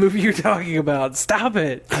exactly what movie you're talking about. Stop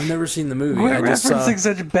it. I've never seen the movie. We're referencing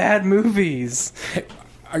such bad movies. Hey,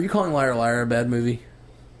 are you calling Liar, Liar a bad movie?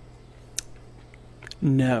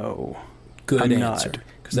 No. Good I'm answer. Not.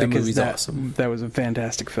 Because that movie's awesome. That was a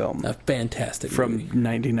fantastic film. A fantastic from movie.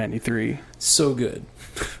 1993. So good.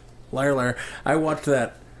 Liar, Liar. I watched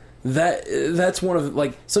that. That's one of,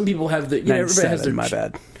 like, some people have the... everybody has their... my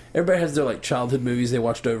bad. Everybody has their, like, childhood movies they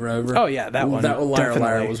watched over and over. Oh, yeah, that one. That Liar, definitely.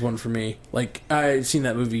 Liar was one for me. Like, I've seen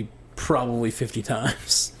that movie probably 50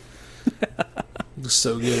 times. It was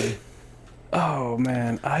so good. Oh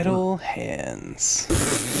man, Idle Hands,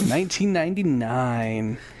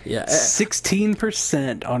 1999. Yeah,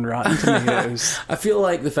 16% on Rotten Tomatoes. I feel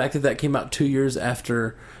like the fact that that came out 2 years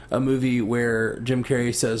after a movie where Jim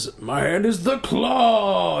Carrey says, "My hand is the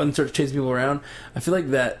claw," and starts chasing people around. I feel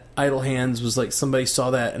like that Idle Hands was like somebody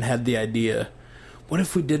saw that and had the idea, what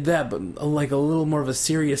if we did that, but like a little more of a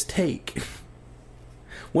serious take?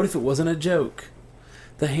 What if it wasn't a joke?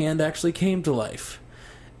 The hand actually came to life.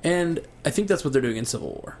 And I think that's what they're doing in Civil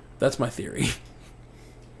War. That's my theory.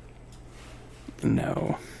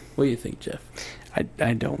 No. What do you think, Jeff?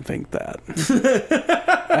 I don't think that.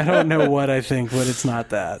 I don't know what I think, but it's not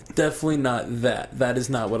that. Definitely not that. That is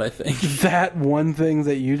not what I think. That one thing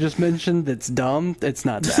that you just mentioned that's dumb, it's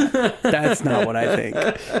not that. That's not what I think.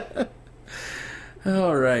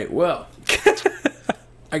 All right. Well,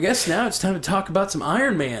 I guess now it's time to talk about some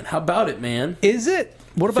Iron Man. How about it, man? Is it?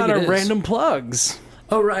 What about I think our it is. random plugs?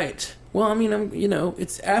 Oh, right. Well, I mean,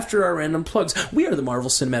 it's after our random plugs. We are the Marvel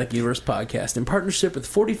Cinematic Universe podcast in partnership with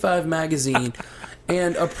 45 Magazine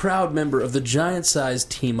and a proud member of the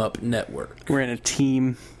giant-sized Team Up Network. We're in a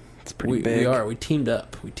team. It's pretty big. We are. We teamed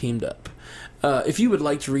up. If you would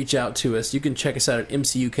like to reach out to us, you can check us out at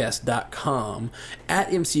mcucast.com, at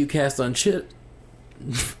mcucast on shit.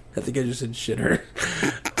 I think I just said shitter.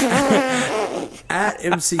 At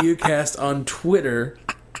mcucast on Twitter.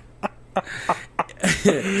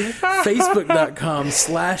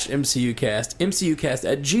 Facebook.com/MCUcast,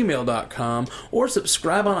 MCUcast@gmail.com, or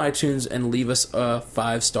subscribe on iTunes and leave us a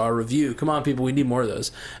 5-star review. Come on, people, we need more of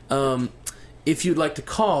those. If you'd like to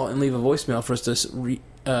call and leave a voicemail for us to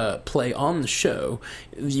play on the show,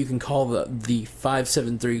 you can call the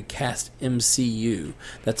 573-CAST-MCU.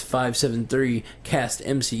 That's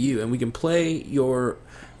 573-CAST-MCU, and we can play your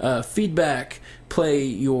feedback, play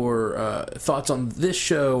your thoughts on this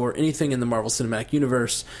show or anything in the Marvel Cinematic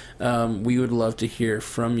Universe. We would love to hear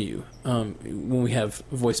from you. When we have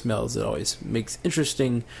voicemails, it always makes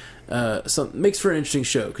makes for an interesting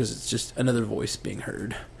show because it's just another voice being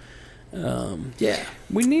heard. Yeah,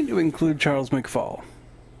 we need to include Charles McFall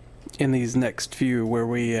in these next few where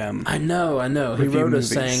we I know he review wrote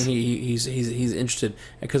us movies. saying he's interested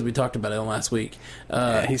because we talked about it last week.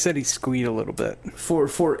 He said he squeaked a little bit.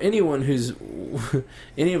 For anyone who's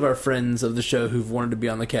any of our friends of the show who've wanted to be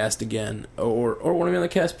on the cast again or want to be on the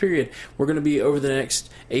cast period, we're going to be over the next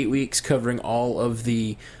 8 weeks covering all of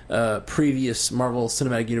the previous Marvel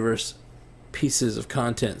Cinematic Universe pieces of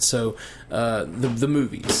content, so the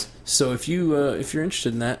movies. So if you're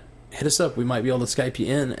interested in that, hit us up. We might be able to Skype you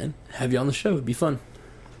in and have you on the show. It'd be fun.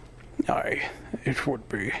 Aye, it would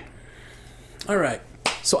be. All right.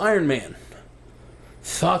 So Iron Man.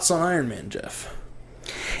 Thoughts on Iron Man, Jeff?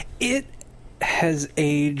 It has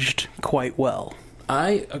aged quite well.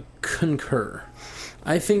 I concur.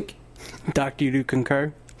 I think Doc, you do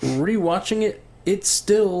concur? rewatching it, it's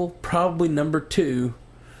still probably number 2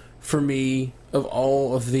 for me of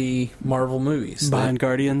all of the Marvel movies. Behind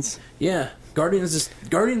Guardians? Yeah. Guardians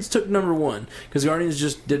took number 1 because Guardians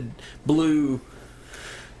just blew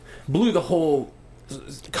the whole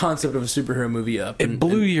concept of a superhero movie up. It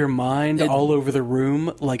blew your mind all over the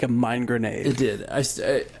room like a mind grenade. It did.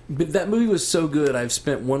 But that movie was so good. I've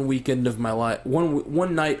spent one weekend of my life,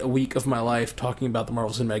 one night a week of my life talking about the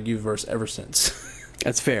Marvel Cinematic Universe ever since.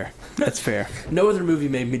 That's fair. That's fair. No other movie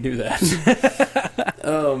made me do that.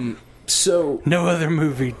 So no other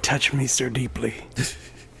movie touched me so deeply.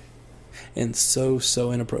 And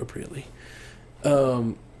so inappropriately.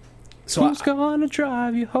 So who's gonna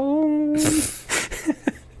drive you home?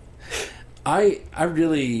 I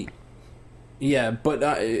really, yeah, but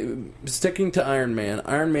sticking to Iron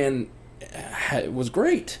Man was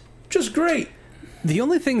great, just great. The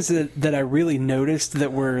only things that I really noticed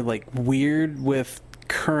that were like weird with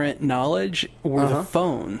current knowledge were the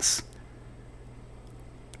phones,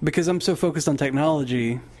 because I'm so focused on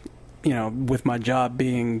technology. You know, with my job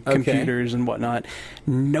being computers and whatnot,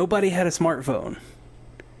 nobody had a smartphone.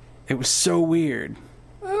 It was so weird.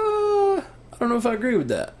 I don't know if I agree with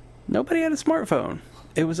that. Nobody had a smartphone.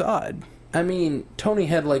 It was odd. I mean, Tony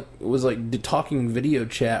was talking video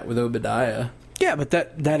chat with Obadiah. Yeah, but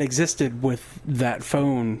that existed with that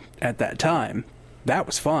phone at that time. That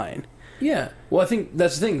was fine. Yeah. Well, I think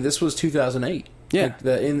that's the thing. This was 2008. Yeah.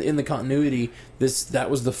 In the continuity, that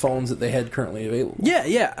was the phones that they had currently available.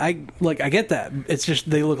 Yeah. I get that. It's just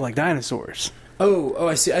they look like dinosaurs. Oh,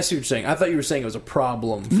 I see what you're saying. I thought you were saying it was a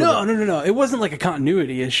problem. No. It wasn't like a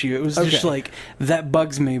continuity issue. It was just like, that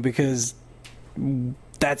bugs me because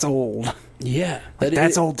that's old. Yeah.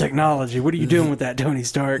 That's old technology. What are you doing with that, Tony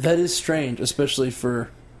Stark? That is strange, especially for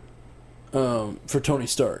Tony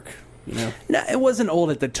Stark, you know? No, it wasn't old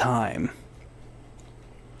at the time.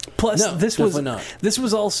 Plus, No, this definitely not. this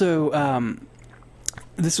was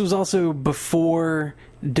also before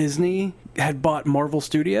Disney had bought Marvel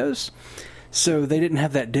Studios, so they didn't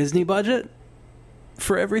have that Disney budget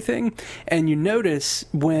for everything. And you notice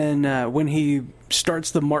when he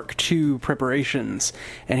starts the Mark II preparations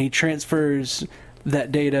and he transfers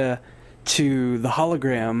that data to the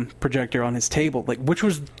hologram projector on his table, like, which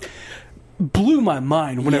blew my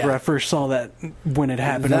mind whenever Yeah. I first saw that when it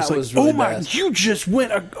happened. That I was was like, really oh my, bad. you just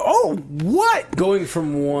went, what? Going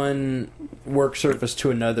from one work surface to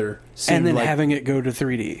another seemed And then like, having it go to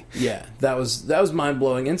 3D. yeah, that was mind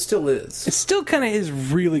blowing and still is. It still kind of is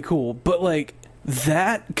really cool, but like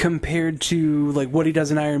that compared to like what he does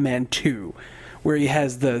in Iron Man 2, where he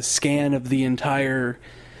has the scan of the entire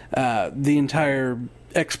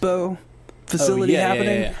expo facility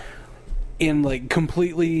happening in like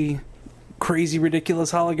completely crazy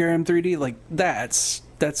ridiculous hologram 3D, like that's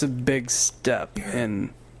a big step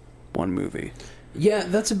in one movie. Yeah,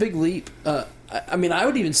 that's a big leap. I mean, I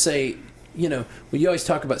would even say, you know, when you always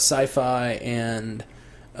talk about sci-fi and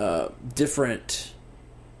different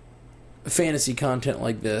fantasy content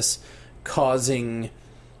like this causing...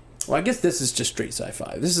 Well, I guess this is just straight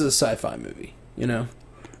sci-fi. This is a sci-fi movie, you know?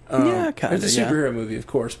 Yeah, kind of, It's a superhero movie, of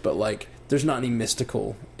course, but, like, there's not any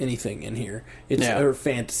mystical anything in here. It's or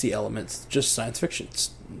fantasy elements, just science fiction.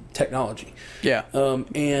 It's technology. Yeah.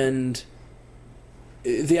 And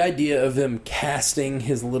the idea of them casting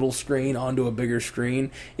his little screen onto a bigger screen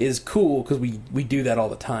is cool because we do that all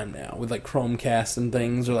the time now with like Chromecast and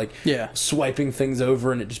things, or like swiping things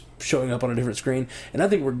over and it just showing up on a different screen. And I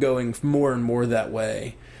think we're going more and more that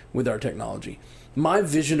way with our technology. My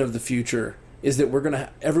vision of the future is that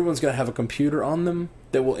everyone's gonna have a computer on them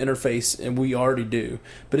that will interface, and we already do,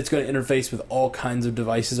 but it's going to interface with all kinds of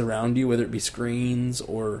devices around you, whether it be screens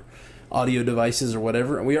or audio devices or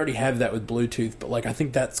whatever. And we already have that with Bluetooth, but like I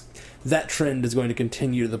think that trend is going to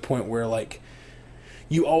continue to the point where like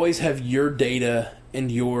you always have your data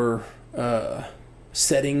and your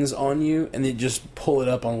settings on you, and then just pull it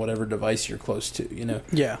up on whatever device you're close to, you know?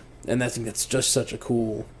 Yeah. And I think that's just such a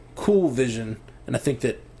cool vision, and I think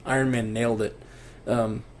that Iron Man nailed it.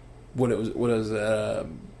 What it was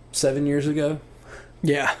 7 years ago?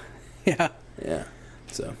 Yeah. Yeah. Yeah.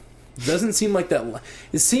 So it doesn't seem like that.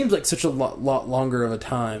 It seems like such a lot longer of a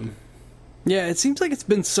time. Yeah, it seems like it's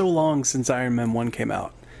been so long since Iron Man 1 came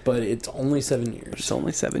out. But it's only 7 years. It's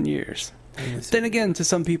only 7 years. Then again, to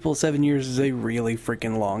some people, 7 years is a really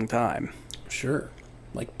freaking long time. Sure.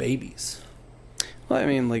 Like babies. Well, I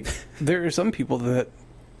mean, like, there are some people that,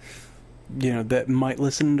 you know, that might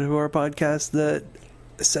listen to our podcast that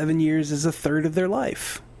 7 years is a third of their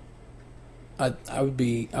life. I would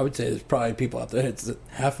say there's probably people out there it's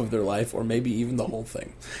half of their life, or maybe even the whole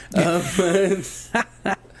thing. It's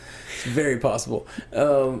very possible.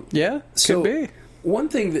 Yeah, so could be. One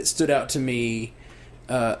thing that stood out to me,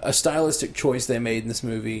 a stylistic choice they made in this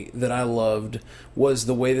movie that I loved, was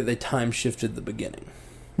the way that they time shifted the beginning.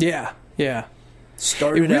 Yeah, yeah. It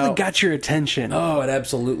really got your attention. Oh, it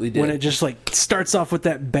absolutely did. When it just like starts off with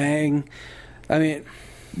that bang. I mean,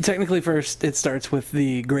 technically first it starts with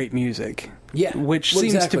the great music. Yeah. Which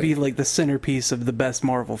seems to be like the centerpiece of the best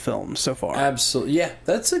Marvel films so far. Absolutely. Yeah,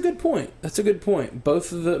 that's a good point.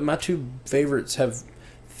 Both of my two favorites have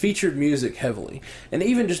featured music heavily. And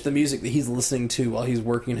even just the music that he's listening to while he's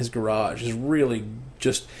working in his garage is really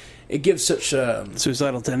just... It gives such...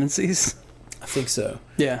 Suicidal tendencies? I think so.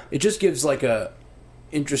 Yeah. It just gives like a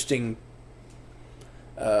interesting...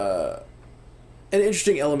 an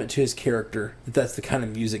interesting element to his character. That's the kind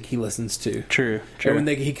of music he listens to. True. And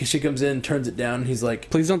when she comes in, turns it down, and he's like,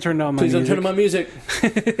 "Please don't turn on my music. Please don't turn on my music."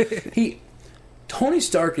 Tony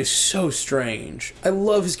Stark is so strange. I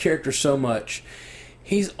love his character so much.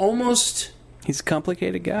 He's a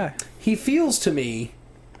complicated guy. He feels to me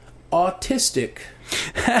autistic.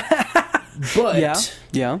 But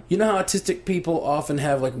yeah. You know how autistic people often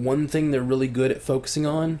have like one thing they're really good at focusing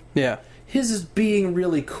on? Yeah. His is being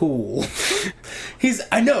really cool.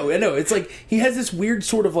 I know. It's like he has this weird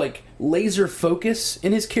sort of like laser focus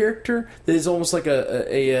in his character that is almost like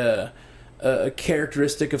a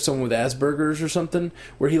characteristic of someone with Asperger's or something,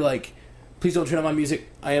 where he like, please don't turn on my music.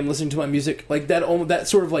 I am listening to my music. Like that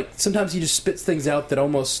sort of like, sometimes he just spits things out that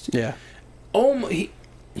almost... Yeah.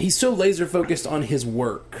 He's so laser focused on his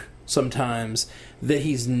work sometimes that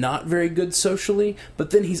he's not very good socially,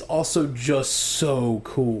 but then he's also just so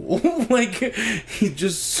cool. Like, he's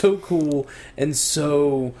just so cool and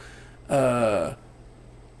so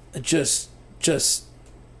just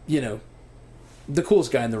you know, the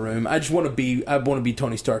coolest guy in the room. I want to be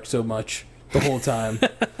Tony Stark so much the whole time.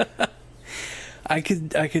 I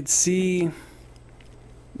could see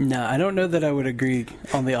No, I don't know that I would agree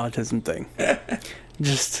on the autism thing.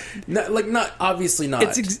 Just not obviously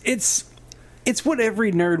not. It's what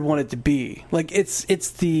every nerd wanted to be. Like it's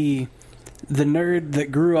the nerd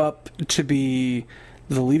that grew up to be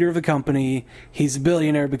the leader of a company. He's a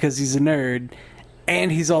billionaire because he's a nerd,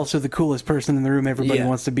 and he's also the coolest person in the room. Everybody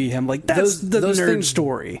wants to be him. Like that's those nerd things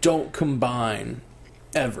story. Don't combine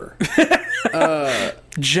ever.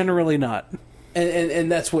 Generally not. And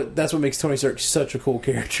that's what makes Tony Stark such a cool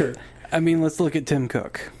character. I mean, let's look at Tim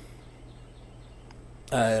Cook.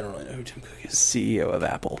 I don't really know who Tim Cook is. CEO of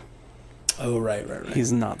Apple. Oh, right.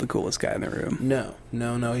 He's not the coolest guy in the room. No,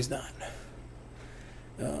 he's not.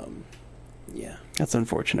 Yeah. That's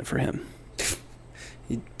unfortunate for him.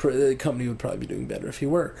 The company would probably be doing better if he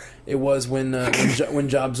were. It was when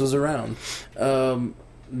Jobs was around.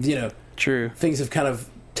 True. Things have kind of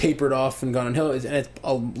tapered off and gone on hill, and it's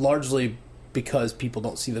largely because people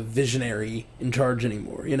don't see the visionary in charge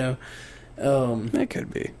anymore, That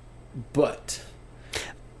could be. But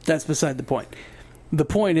that's beside the point. The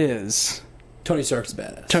point is, Tony Stark's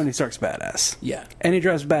badass. Yeah. And he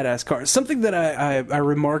drives badass cars. Something that I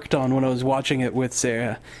remarked on when I was watching it with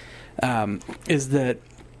Sarah is that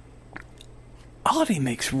Audi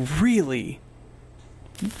makes really,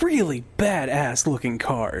 really badass looking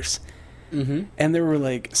cars. Mm-hmm. And there were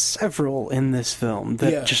like several in this film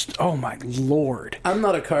that just, oh my lord. I'm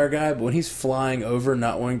not a car guy, but when he's flying over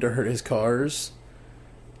not wanting to hurt his cars,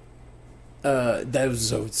 that was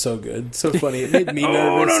so good. So funny. It made me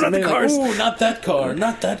nervous. No, not the cars. Like, not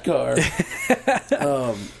that car.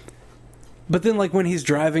 But then like when he's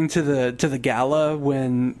driving to the gala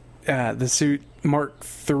when the suit Mark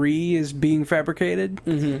III is being fabricated,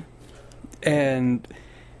 mm-hmm. and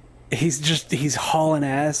he's hauling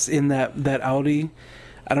ass in that Audi.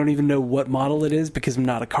 I don't even know what model it is because I'm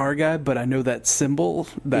not a car guy, but I know that symbol,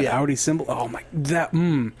 Audi symbol. Oh my,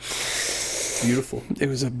 beautiful. It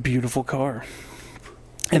was a beautiful car.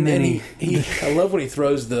 And then he I love when he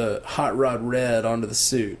throws the hot rod red onto the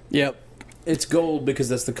suit. Yep. It's gold because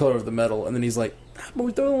that's the color of the metal, and then he's like, but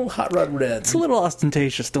we throw a little hot rod red. It's a little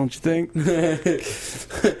ostentatious, don't you think?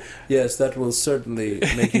 Yes, that will certainly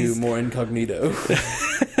make you more incognito.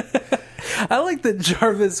 I like that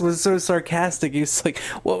Jarvis was so sarcastic. He was like,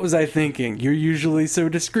 what was I thinking? You're usually so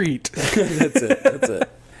discreet. That's it.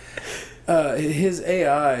 His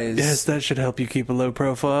AIs... Yes, that should help you keep a low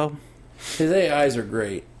profile. His AIs are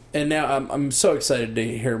great. And now I'm so excited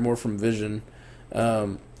to hear more from Vision.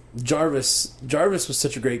 Jarvis was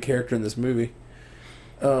such a great character in this movie.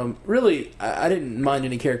 Really, I didn't mind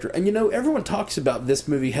any character. And everyone talks about this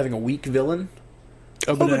movie having a weak villain.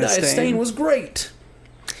 Obadiah Stane was great.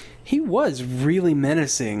 He was really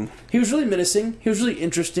menacing. He was really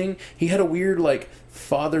interesting. He had a weird,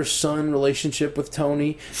 father-son relationship with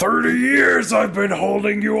Tony. 30 years I've been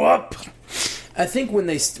holding you up. I think when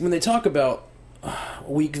they talk about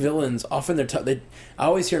weak villains, often I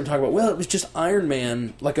always hear them talk about, well, it was just Iron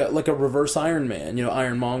Man, like a reverse Iron Man,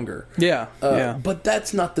 Ironmonger. Yeah, yeah. But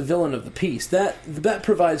that's not the villain of the piece. That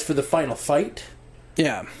provides for the final fight.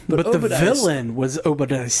 Yeah, but the villain was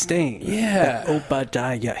Obadiah Stane. Yeah.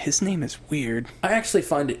 Obadiah. His name is weird. I actually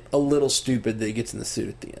find it a little stupid that he gets in the suit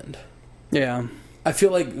at the end. Yeah. I feel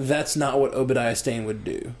like that's not what Obadiah Stane would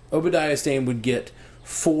do. Obadiah Stane would get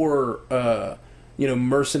 4,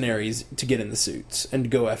 mercenaries to get in the suits and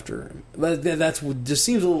go after him. That's just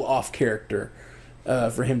seems a little off character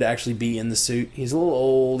for him to actually be in the suit. He's a little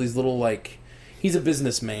old. He's a little he's a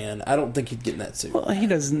businessman. I don't think he'd get in that suit. Well, he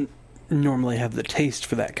doesn't normally have the taste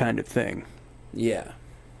for that kind of thing. Yeah.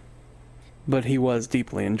 But he was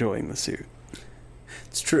deeply enjoying the suit.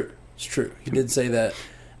 It's true. He did say that.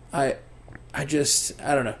 I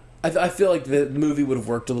don't know. I feel like the movie would have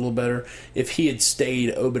worked a little better if he had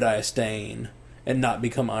stayed Obadiah Stane and not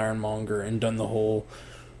become Ironmonger and done the whole...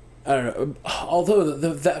 I don't know. Although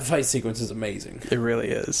that fight sequence is amazing. It really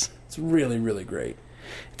is. It's really, really great.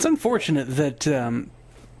 It's unfortunate that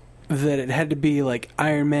it had to be like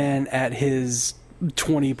Iron Man at his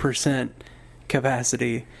 20%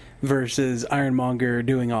 capacity versus Ironmonger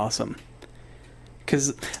doing awesome.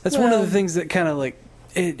 Because that's one of the things that kind of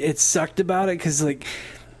it sucked about it, because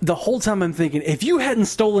the whole time I'm thinking, if you hadn't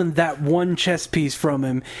stolen that one chess piece from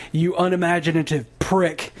him, you unimaginative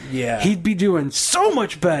prick, he'd be doing so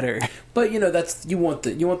much better. But that's you want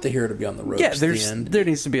the hero to be on the ropes. Yeah, there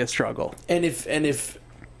needs to be a struggle. And if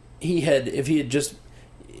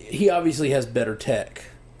he obviously has better tech.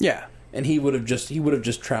 Yeah. And he would have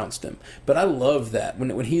just trounced him. But I love that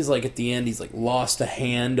when he's at the end, he's lost a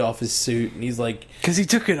hand off his suit, and he's because he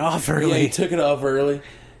took it off early. Yeah, he took it off early.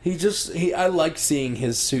 I like seeing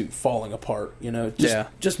his suit falling apart.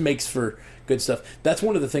 Just makes for good stuff. That's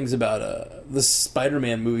one of the things about the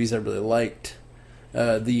Spider-Man movies I really liked.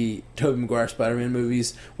 The Tobey Maguire Spider-Man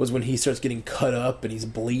movies was when he starts getting cut up and he's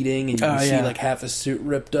bleeding and you see like half his suit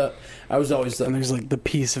ripped up. I was always like, and there's like the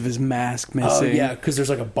piece of his mask missing. Oh yeah, because there's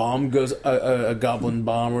like a bomb goes a goblin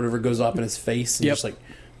bomb or whatever goes off in his face and just like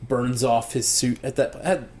burns off his suit.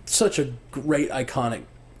 Had such a great iconic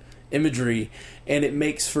imagery, and it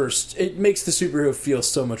makes the superhero feel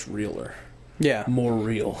so much realer. Yeah, more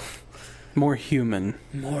real, more human,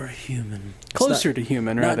 closer to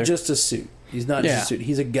human. Rather, not just a suit. He's not just a suit.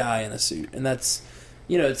 He's a guy in a suit, and that's,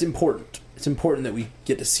 it's important. It's important that we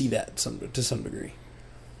get to see that to some degree.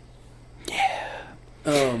 Yeah.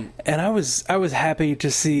 And I was happy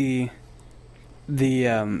to see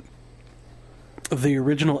the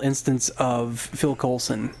original instance of Phil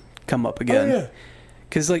Coulson come up again. Oh, yeah.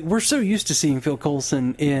 Because we're so used to seeing Phil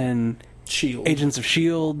Coulson in S.H.I.E.L.D. Agents of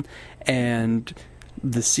S.H.I.E.L.D. and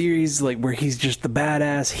the series, where he's just the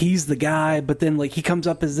badass, he's the guy, but then he comes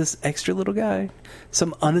up as this extra little guy,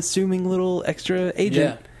 some unassuming little extra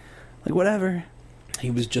agent. Yeah. Whatever. He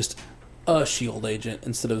was just a S.H.I.E.L.D. agent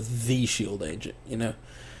instead of the S.H.I.E.L.D. agent, and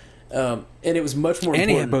it was much more important. And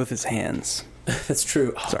he had both his hands. That's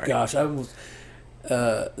true. Oh, sorry. Gosh, I was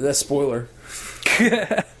that's spoiler.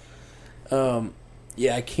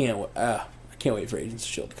 Yeah, I can't wait for Agents of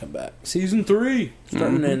S.H.I.E.L.D. to come back. Season 3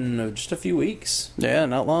 starting in just a few weeks. Yeah,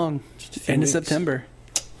 not long. Just a few End weeks. of September.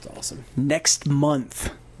 It's awesome. Next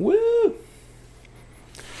month. Woo!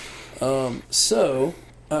 So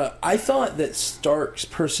I thought that Stark's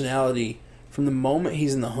personality, from the moment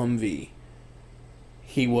he's in the Humvee,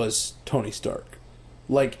 he was Tony Stark.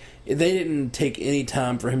 They didn't take any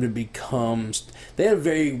time for him to become... They had a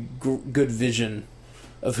very good vision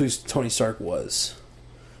of who Tony Stark was.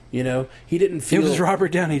 He didn't feel... It was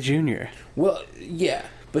Robert Downey Jr. Well, yeah,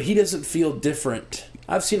 but he doesn't feel different.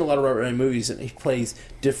 I've seen a lot of Robert Downey movies, and he plays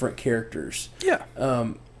different characters. Yeah.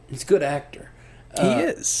 He's a good actor. He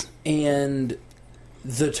is. And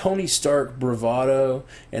the Tony Stark bravado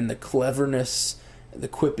and the cleverness, the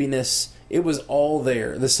quippiness, it was all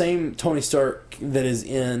there. The same Tony Stark that is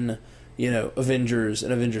in, Avengers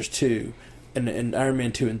and Avengers 2 and Iron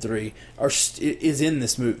Man 2 and 3 is in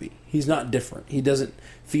this movie. He's not different. He doesn't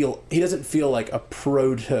feel like a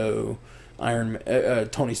proto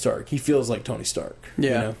Tony Stark. He feels like Tony Stark.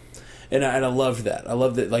 Yeah. And I loved that. I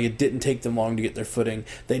loved that it didn't take them long to get their footing.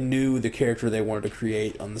 They knew the character they wanted to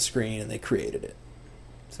create on the screen and they created it.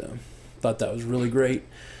 So, thought that was really great.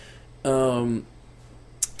 That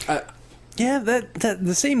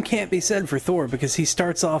the same can't be said for Thor, because he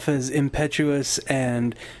starts off as impetuous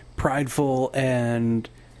and prideful and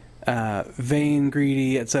vain,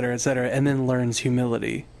 greedy, etc., and then learns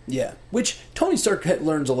humility. Yeah, which Tony Stark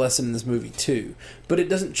learns a lesson in this movie too, but it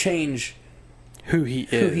doesn't change who he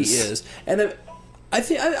is. And I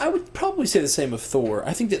think I would probably say the same of Thor.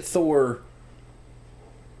 I think that Thor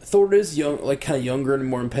is young, kind of younger and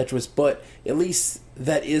more impetuous, but at least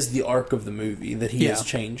that is the arc of the movie, that he is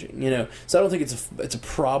changing. So I don't think it's a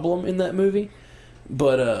problem in that movie,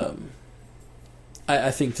 but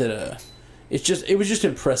I think that it was just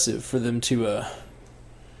impressive for them to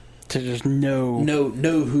just know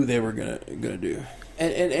who they were gonna do.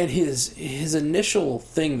 And his initial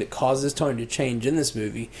thing that causes Tony to change in this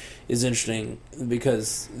movie is interesting,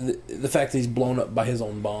 because the fact that he's blown up by his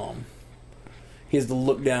own bomb. He has to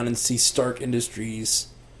look down and see Stark Industries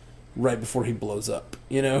right before he blows up.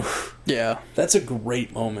 Yeah, that's a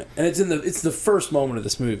great moment, and it's the first moment of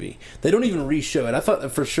this movie. They don't even re-show it. I thought that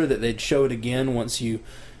for sure that they'd show it again once you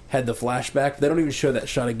had the flashback. They don't even show that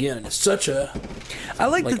shot again. It's such a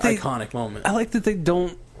iconic moment. I like that they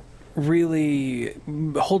don't really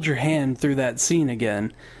hold your hand through that scene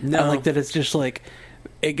again. No. I like that it's just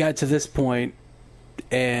it got to this point,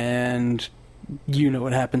 and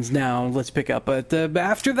what happens now. Let's pick up after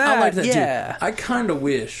that. I like that too. I kind of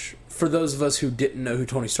wish, for those of us who didn't know who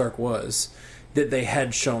Tony Stark was, that they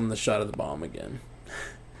had shown the shot of the bomb again.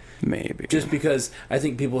 Maybe. Just because I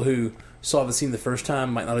think people who saw the scene the first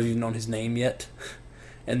time might not have even known his name yet.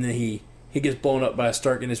 And then he gets blown up by a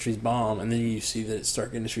Stark Industries bomb, and then you see that it's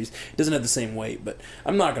Stark Industries. It doesn't have the same weight, but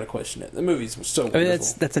I'm not going to question it. The movie's so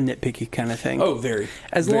wonderful. That's a nitpicky kind of thing. Oh, very.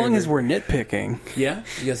 As long as we're nitpicking. Yeah?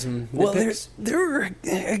 You got some nitpicks? Well, there were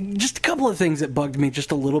just a couple of things that bugged me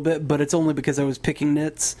just a little bit, but it's only because I was picking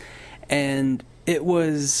nits. And it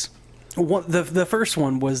was... The first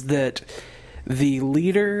one was that the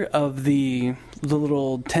leader of the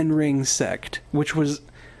little Ten Rings sect, which was...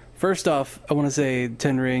 First off, I want to say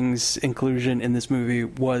Ten Rings' inclusion in this movie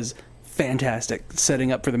was fantastic.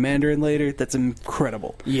 Setting up for the Mandarin later, that's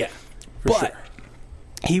incredible. Yeah, but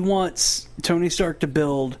he wants Tony Stark to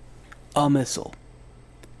build a missile.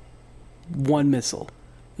 One missile.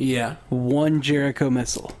 Yeah. One Jericho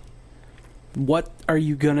missile. What are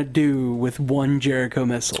you going to do with one Jericho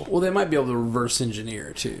missile? Well, they might be able to reverse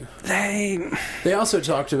engineer, too. They also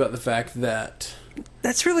talked about the fact that...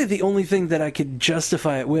 That's really the only thing that I could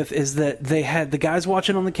justify it with, is that they had the guys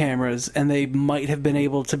watching on the cameras, and they might have been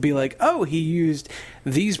able to be like, oh, he used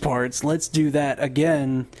these parts, let's do that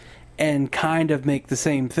again, and kind of make the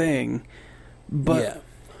same thing. But yeah.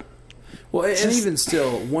 Well, and even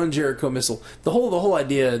still, one Jericho missile. The whole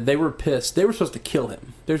idea, they were pissed. They were supposed to kill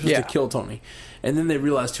him. They were supposed to kill Tony. And then they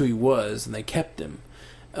realized who he was, and they kept him.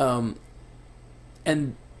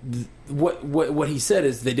 What he said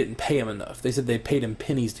is they didn't pay him enough. They said they paid him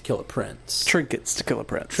pennies to kill a prince. Trinkets to kill a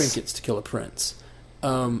prince.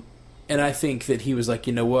 And I think that he was like,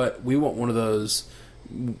 you know what? We want one of those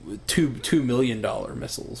 $2 million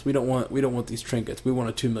missiles. We don't want these trinkets. We want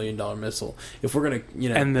a $2 million missile. If we're gonna,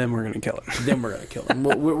 and then we're gonna kill him. Then we're gonna kill him.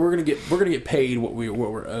 we're gonna get paid what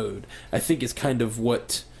we're owed. I think is kind of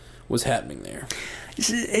what was happening there.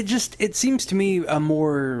 It seems to me a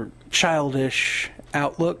more childish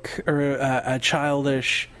outlook, or a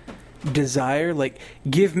childish desire. Like,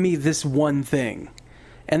 give me this one thing,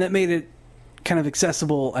 and that made it kind of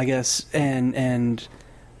accessible, I guess, and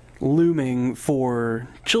looming for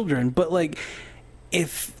children. But like,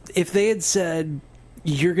 if they had said,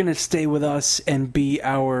 you're gonna stay with us and be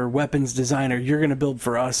our weapons designer, you're gonna build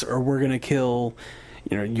for us, or we're gonna kill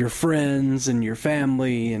your friends and your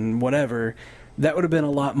family and whatever, that would have been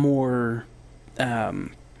a lot more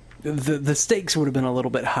the stakes would have been a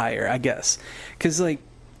little bit higher, I guess, because like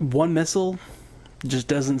one missile just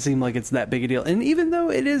doesn't seem like it's that big a deal. And even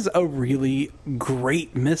though it is a really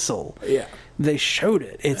great missile, yeah, they showed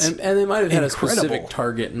it. It's and they might have had incredible. A specific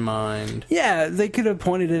target in mind. Yeah, they could have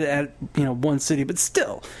pointed it at one city, but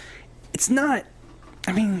still, it's not.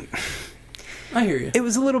 I mean, I hear you. It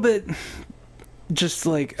was a little bit just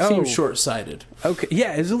like seemed short-sighted. Okay,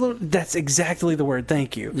 yeah, it was a little. That's exactly the word.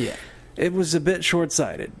 Thank you. Yeah, it was a bit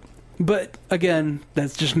short-sighted, but again,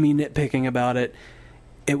 that's just me nitpicking about it.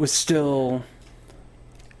 It was still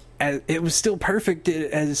perfect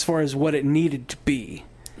as far as what it needed to be.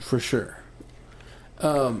 For sure.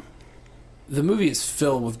 The movie is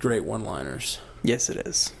filled with great one-liners. Yes, it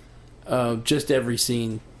is. Just every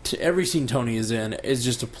scene Tony is in is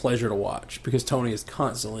just a pleasure to watch, because Tony is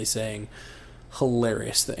constantly saying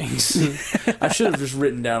hilarious things. I should have just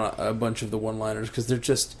written down a bunch of the one-liners, because they're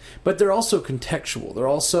also contextual. They're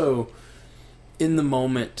also in the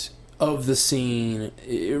moment of the scene.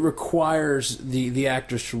 It requires the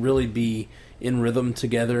actors to really be in rhythm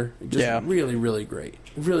together. Just really, really great.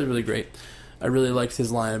 Really, really great. I really liked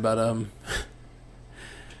his line about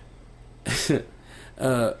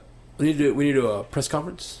we need to do a press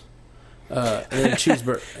conference. And then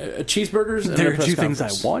cheeseburgers. And there are two things I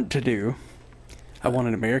want to do. I want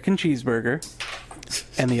an American cheeseburger,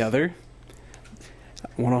 and the other,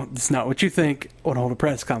 it's not what you think. I want to hold a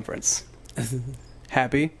press conference.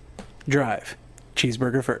 Happy, drive,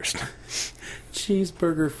 cheeseburger first.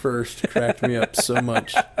 Cheeseburger first cracked me up so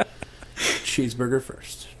much. Cheeseburger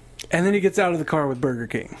first. And then he gets out of the car with Burger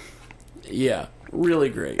King. Yeah, really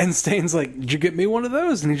great. And Stane's like, "Did you get me one of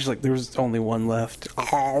those?" And he's just like, "There was only one left."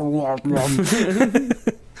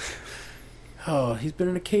 Oh, he's been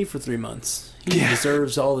in a cave for 3 months. He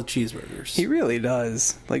deserves all the cheeseburgers. He really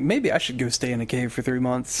does. Like, maybe I should go stay in a cave for 3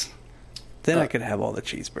 months. Then I could have all the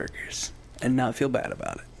cheeseburgers and not feel bad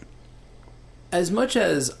about it. As much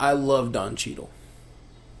as I love Don Cheadle,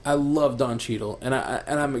 and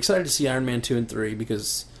I'm excited to see Iron Man 2 and 3,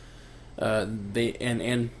 because they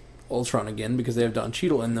and Ultron again, because they have Don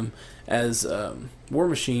Cheadle in them as War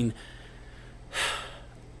Machine.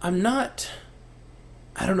 I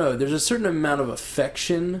don't know. There's a certain amount of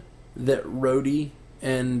affection that Rhodey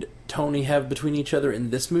and Tony have between each other in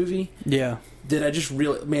this movie. Yeah. That I just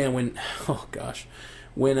really, when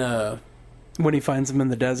he finds him in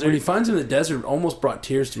the desert. When he finds him in the desert, almost brought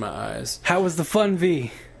tears to my eyes. How was the fun,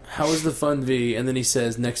 V? And then he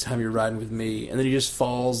says, "Next time you're riding with me," and then he just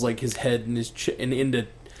falls like his head in into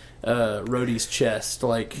Rhodey's chest.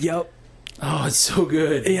 Like, yep. Oh, it's so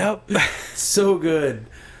good. Yep. So good.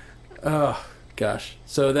 Oh gosh.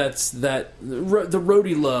 So that's that. The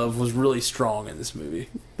Rhodey love was really strong in this movie.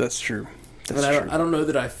 That's true. I don't know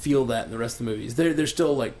that I feel that in the rest of the movies. They're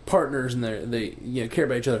still like partners, and they care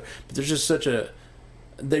about each other. But there's just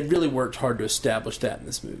they really worked hard to establish that in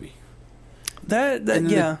this movie.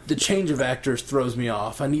 The change of actors throws me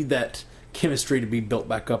off. I need that chemistry to be built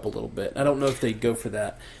back up a little bit. I don't know if they go for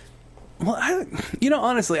that. Well,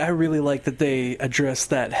 honestly, I really like that they address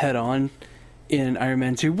that head on in Iron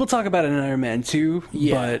Man 2. We'll talk about it in Iron Man 2,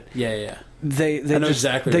 but yeah. they I know just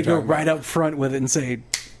exactly what they you're go talking right about. up front with it and say,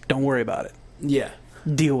 "Don't worry about it. Yeah.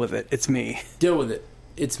 Deal with it. It's me." Deal with it.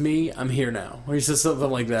 It's me. I'm here now. Or he says something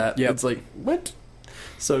like that. Yep. It's like, what?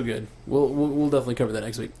 So good. We'll definitely cover that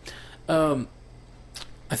next week. I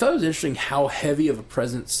thought it was interesting how heavy of a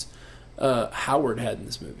presence Howard had in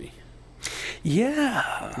this movie.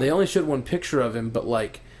 Yeah. They only showed one picture of him, but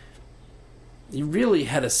like, you really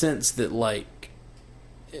had a sense that like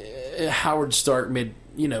Howard Stark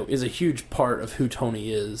is a huge part of who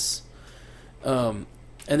Tony is. And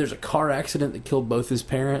there's a car accident that killed both his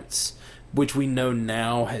parents, which we know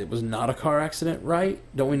now it was not a car accident, right?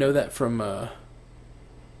 Don't we know that from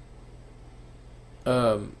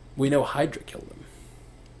we know Hydra killed him.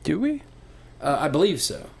 Do we? I believe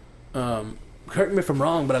so. Correct me if I'm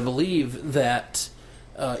wrong, but I believe that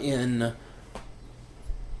in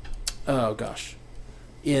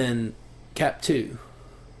Cap 2,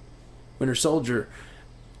 Winter Soldier,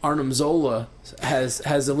 Arnim Zola has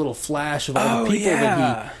a little flash of all the people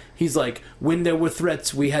that he's like, when there were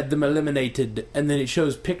threats, we had them eliminated, and then it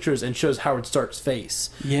shows pictures and shows Howard Stark's face.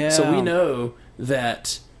 Yeah. So we know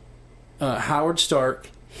that Howard Stark,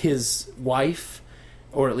 his wife,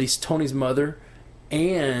 or at least Tony's mother,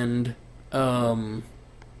 and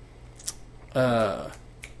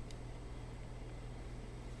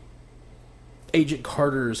Agent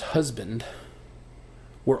Carter's husband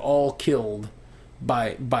were all killed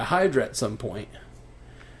by Hydra at some point.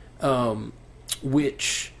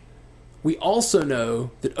 Which we also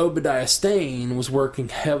know that Obadiah Stane was working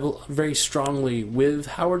very strongly with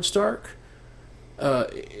Howard Stark.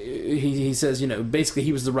 He says, basically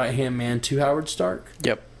he was the right-hand man to Howard Stark.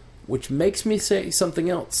 Yep. Which makes me say something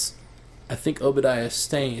else. I think Obadiah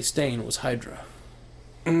Stane was Hydra.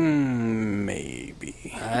 Maybe.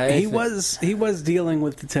 He was dealing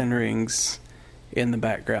with the Ten Rings in the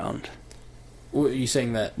background. What, are you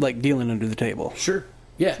saying that? Like dealing under the table. Sure.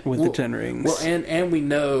 Yeah. With the Ten Rings. Well, and we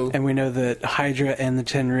know... And we know that Hydra and the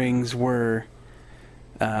Ten Rings were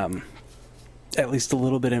at least a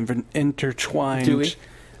little bit intertwined. Do we?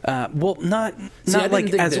 Well, not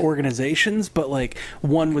like as organizations, but like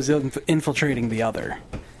one was infiltrating the other.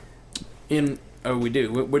 We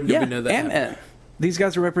do. When did we know that? Ant-Man. These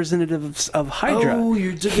guys are representatives of Hydra. Oh,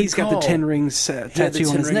 you're good He's got the call. Ten Rings tattoo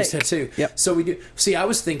on his neck. Tattoo. Yep. So we do. See, I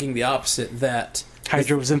was thinking the opposite. That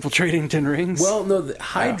Hydra was infiltrating Ten Rings. Well, no, the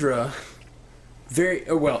Hydra.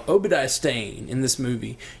 Obadiah Stane in this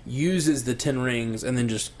movie uses the Ten Rings and then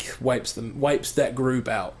just wipes that group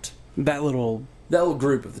out. That little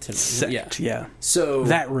group of the Ten Rings. sect, yeah. So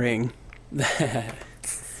that ring.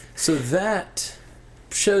 So that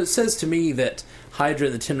says to me that Hydra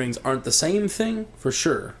and the Ten Rings aren't the same thing, for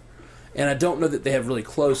sure. And I don't know that they have really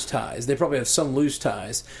close ties. They probably have some loose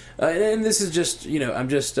ties. And this is just, I'm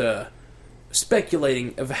just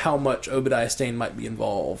speculating of how much Obadiah Stane might be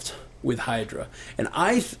involved with Hydra. And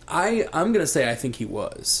I'm going to say I think he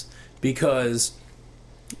was. Because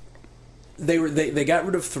they got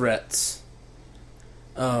rid of threats.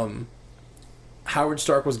 Howard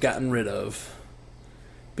Stark was gotten rid of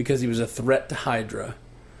because he was a threat to Hydra.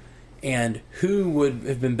 And who would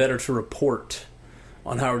have been better to report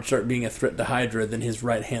on Howard Stark being a threat to Hydra than his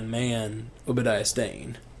right-hand man, Obadiah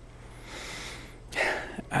Stane?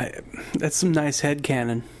 That's some nice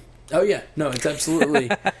headcanon. Oh, yeah. No, it's absolutely...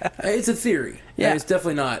 it's a theory. Yeah. It's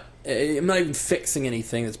definitely not... I'm not even fixing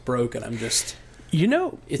anything that's broken. I'm just...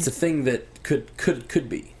 It's a thing that could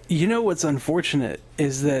be. You know what's unfortunate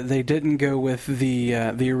is that they didn't go with the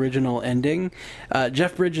original ending.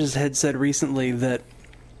 Jeff Bridges had said recently that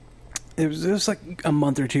it was like a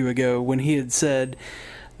month or two ago when he had said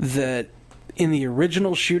that in the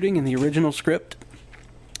original shooting, in the original script,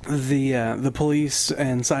 the police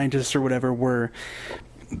and scientists or whatever were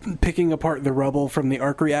picking apart the rubble from the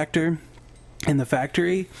arc reactor in the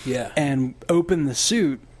factory, and opened the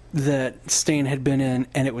suit that Stane had been in,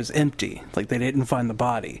 and it was empty. Like, they didn't find the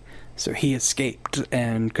body. So he escaped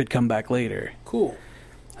and could come back later. Cool.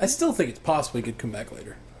 I still think it's possible he could come back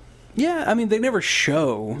later. Yeah, I mean, they never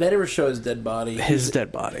show... They never show his dead body. His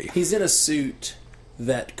dead body. He's in a suit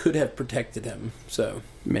that could have protected him, so...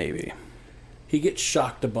 Maybe. He gets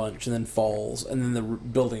shocked a bunch and then falls, and then the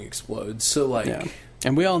building explodes. So, like... Yeah.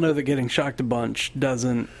 And we all know that getting shocked a bunch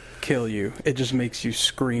doesn't kill you. It just makes you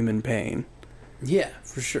scream in pain. Yeah,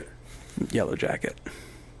 for sure. Yellow Jacket.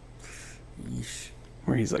 Yeesh.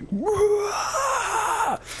 Where he's like...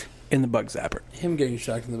 Wah! In the bug zapper. Him getting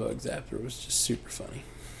shocked in the bug zapper was just super funny.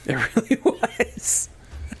 It really was.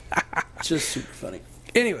 Just super funny.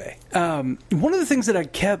 Anyway, one of the things that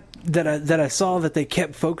I saw that they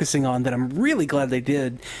kept focusing on that I'm really glad they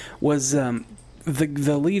did was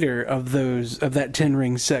the leader of that 10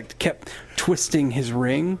 ring sect kept twisting his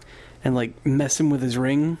ring and like messing with his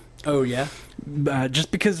ring. Oh yeah,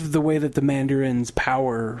 just because of the way that the Mandarin's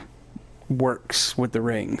power works with the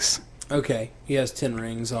rings. Okay, he has 10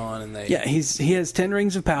 rings on, and he has 10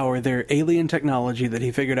 rings of power. They're alien technology that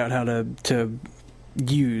he figured out how to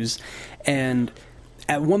use, and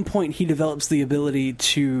at one point he develops the ability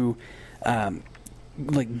to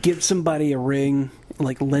like give somebody a ring,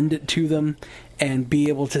 like lend it to them, and be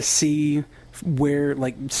able to see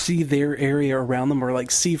see their area around them, or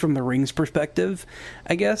like see from the ring's perspective,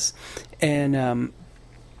 I guess. And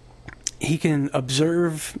he can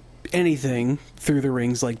observe anything through the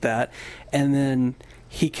rings like that, and then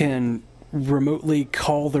he can remotely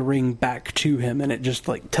call the ring back to him, and it just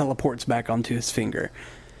like teleports back onto his finger,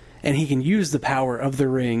 and he can use the power of the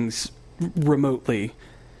rings remotely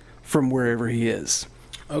from wherever he is.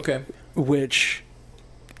 Okay. Which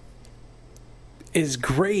is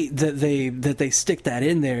great that they stick that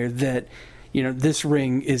in there, that this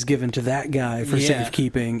ring is given to that guy for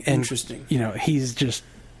safekeeping, and interesting, he's just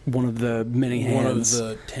one of the many hands.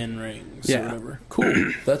 One of the 10 rings or whatever.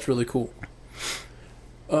 Cool. That's really cool.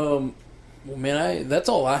 Well, man, that's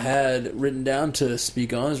all I had written down to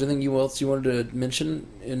speak on. Is there anything else you wanted to mention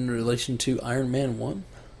in relation to Iron Man 1?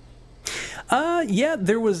 Yeah,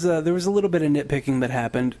 there was a little bit of nitpicking that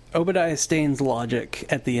happened. Obadiah Stane's logic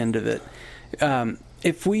at the end of it.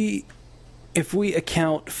 If we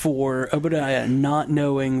account for Obadiah not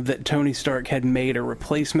knowing that Tony Stark had made a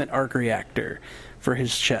replacement arc reactor for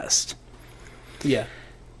his chest. Yeah.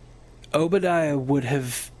 Obadiah would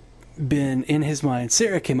have been, in his mind...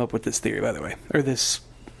 Sarah came up with this theory, by the way. Or this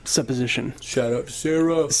supposition. Shout out to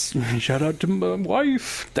Sarah. Shout out to my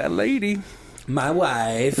wife. That lady. My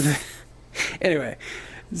wife. Anyway.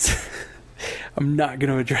 I'm not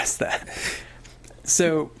going to address that.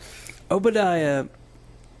 So, Obadiah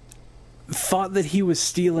thought that he was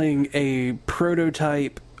stealing a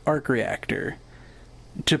prototype arc reactor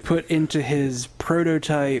to put into his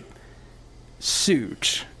prototype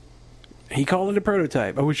suit. He called it a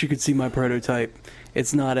prototype. I wish you could see my prototype.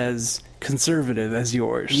 It's not as conservative as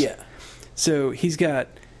yours. Yeah. So he's got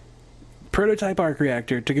prototype arc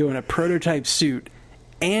reactor to go in a prototype suit,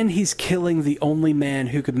 and he's killing the only man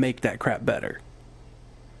who could make that crap better.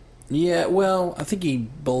 Yeah, well, I think he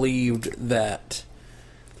believed that...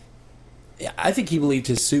 Yeah, I think he believed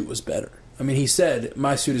his suit was better. I mean, he said,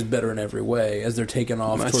 my suit is better in every way, as they're taking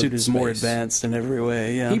off my toward suit is space. more advanced in every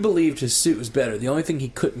way, yeah. He believed his suit was better. The only thing he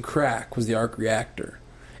couldn't crack was the arc reactor.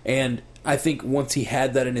 And I think once he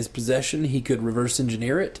had that in his possession, he could reverse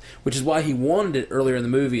engineer it, which is why he wanted it earlier in the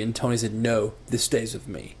movie, and Tony said, no, this stays with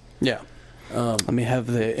me. Yeah. Let me have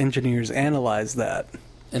the engineers analyze that.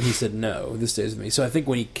 And he said, no, this stays with me. So I think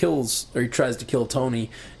when he kills, or he tries to kill Tony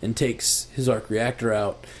and takes his arc reactor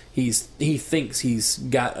out, he thinks he's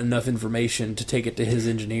got enough information to take it to his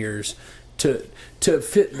engineers to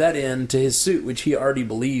fit that into his suit, which he already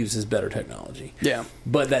believes is better technology. Yeah.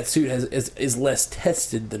 But that suit is less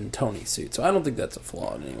tested than Tony's suit. So I don't think that's a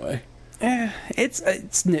flaw in any way. It's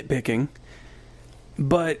nitpicking.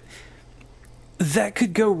 But that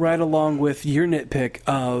could go right along with your nitpick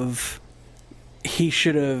of... He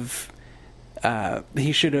should have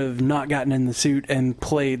not gotten in the suit and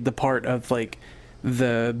played the part of like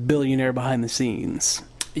the billionaire behind the scenes.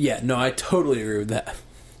 Yeah, no, I totally agree with that.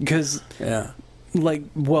 Because like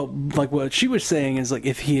what she was saying is like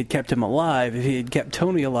if he had kept him alive, if he had kept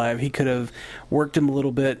Tony alive, he could have worked him a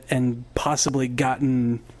little bit and possibly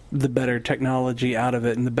gotten the better technology out of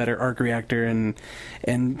it and the better arc reactor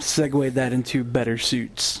and segued that into better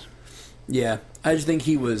suits. Yeah, I just think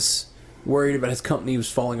he was worried about his company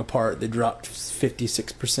was falling apart. They dropped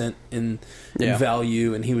 56% in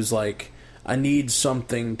value, and he was like, I need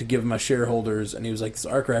something to give my shareholders, and he was like, this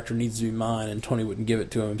arc reactor needs to be mine, and Tony wouldn't give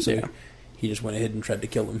it to him, so he just went ahead and tried to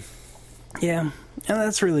kill him. Yeah, and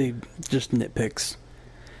that's really just nitpicks.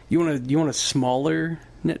 You want a smaller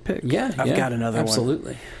nitpick? Yeah, I've got another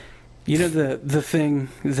absolutely. one. You know the thing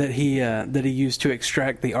that he used to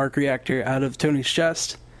extract the arc reactor out of Tony's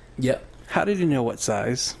chest? Yep. How did he know what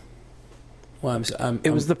size? Well,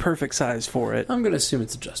 it was the perfect size for it. I'm going to assume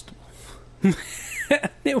it's adjustable.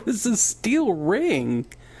 It was a steel ring.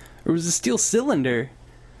 It was a steel cylinder.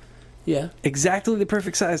 Yeah. Exactly the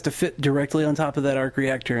perfect size to fit directly on top of that arc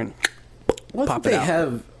reactor and pop it out.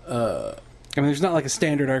 Have... I mean, there's not like a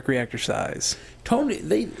standard arc reactor size.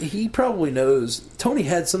 He probably knows... Tony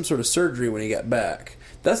had some sort of surgery when he got back.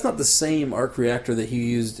 That's not the same arc reactor that he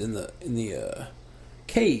used in the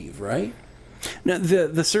cave, right? No,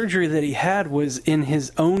 the surgery that he had was in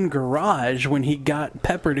his own garage when he got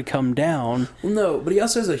Pepper to come down. Well, no, but he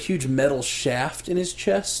also has a huge metal shaft in his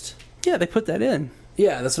chest. Yeah, they put that in.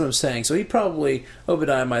 Yeah, that's what I'm saying. So he probably,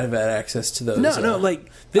 Obadiah might have had access to those. No, like,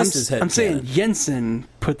 this is head I'm saying canon. Jensen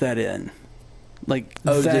put that in. Like,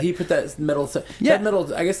 Oh, that, did he put that metal? Yeah. That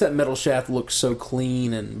metal. I guess that metal shaft looked so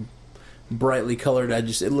clean and brightly colored.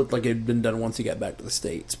 It looked like it had been done once he got back to the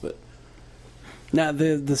States. But Now,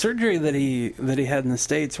 the surgery that he had in the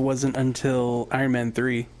States wasn't until Iron Man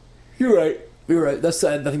 3. you're right. You're right. I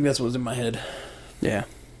think that's what was in my head. Yeah.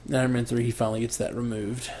 In Iron Man 3, he finally gets that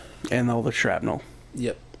removed. And all the shrapnel.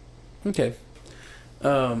 Yep. Okay.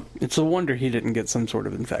 It's a wonder he didn't get some sort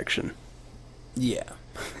of infection. Yeah.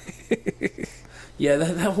 Yeah,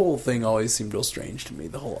 that whole thing always seemed real strange to me.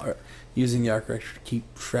 The whole using the architecture to keep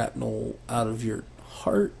shrapnel out of your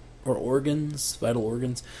heart or organs, vital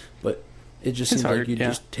organs, but it just seems like you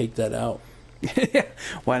just take that out.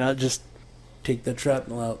 Why not just Take that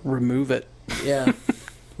shrapnel out. remove it? Yeah,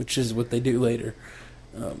 which is what they do later.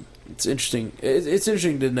 It's interesting. It's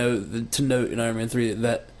interesting to note in Iron Man 3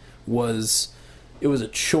 that it was a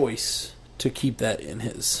choice to keep that in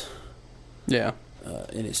his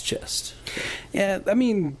chest. Yeah, I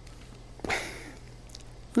mean,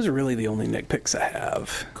 those are really the only nitpicks I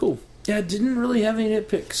have. Cool. Yeah, I didn't really have any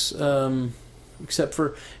nitpicks, and this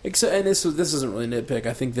isn't really a nitpick.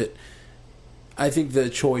 I think the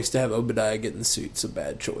choice to have Obadiah get in the suit's a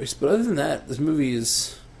bad choice. But other than that, this movie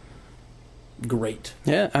is great.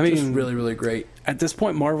 Yeah, I mean, just really, really great. At this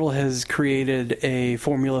point, Marvel has created a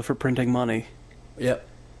formula for printing money. Yep.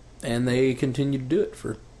 And they continue to do it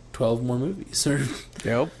for 12 more movies or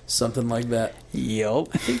something like that. Yep.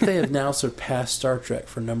 I think they have now surpassed Star Trek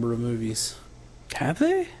for a number of movies. Have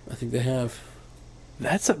they? I think they have.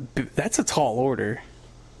 That's a tall order.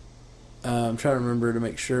 I'm trying to remember to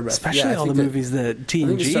make sure, but especially all the movies that TNG I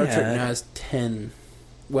think Star had. Trek now has 10.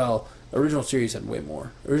 Well, original series had way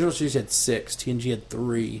more. Original series had 6. TNG had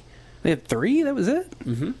 3. They had 3? That was it?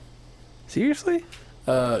 Mm-hmm. Seriously?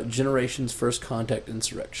 Generations, First Contact,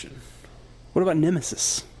 Insurrection. What about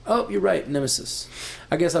Nemesis? Oh, you're right, Nemesis.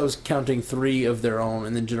 I guess I was counting 3 of their own,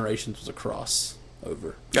 and then Generations was a cross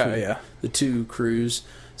over. Oh, yeah. The 2 crews.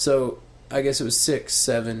 So, I guess it was 6,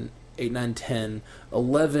 7, 8, 9, 10.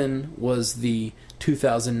 11 was the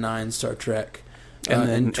 2009 Star Trek. And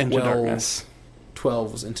then Into Darkness.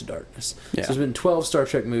 12 was Into Darkness. Yeah. So there's been 12 Star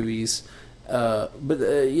Trek with the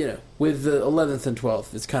 11th and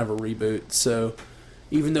 12th, it's kind of a reboot. So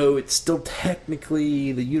even though it's still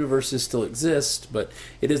technically, the universes still exist, but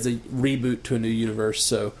it is a reboot to a new universe.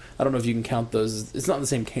 So I don't know if you can count those. It's not the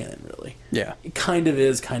same canon, really. Yeah. It kind of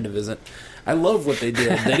is, kind of isn't. I love what they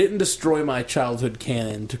did. They didn't destroy my childhood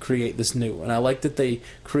canon to create this new one. I like that they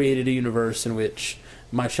created a universe in which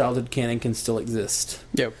my childhood canon can still exist.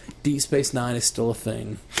 Yep. Deep Space Nine is still a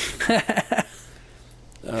thing.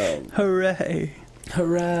 Hooray!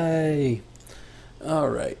 Hooray! All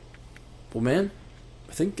right. Well, man,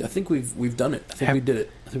 I think we've done it. I think we did it.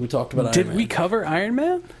 I think we talked about Iron Man. Did we cover Iron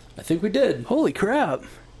Man? I think we did. Holy crap!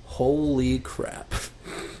 Holy crap!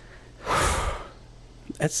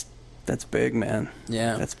 That's big, man.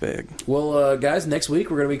 Yeah, that's big. Well, guys, next week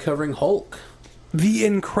we're going to be covering Hulk. The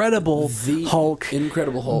Incredible Hulk.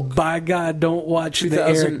 Incredible Hulk. By God, don't watch the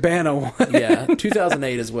Eric Bana one. Yeah,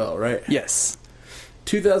 2008 as well, right? Yes.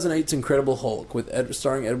 2008's Incredible Hulk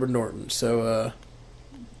starring Edward Norton. So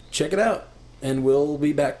check it out, and we'll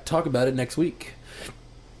be back to talk about it next week.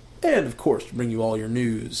 And of course, to bring you all your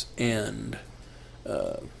news and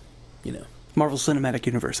Marvel Cinematic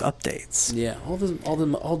Universe updates. Yeah, all them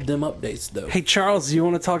updates though. Hey Charles, you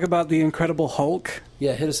want to talk about the Incredible Hulk?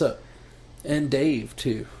 Yeah, hit us up. And Dave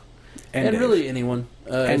too, and Dave. Really anyone.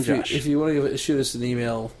 And Josh, if you want to shoot us an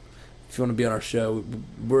email, if you want to be on our show,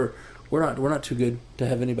 we're not too good to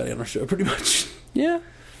have anybody on our show, pretty much. Yeah.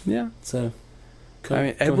 So,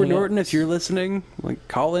 Edward Norton, if you're listeing,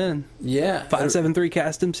 call in. Yeah, 573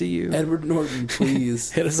 Cast MCU. Edward Norton,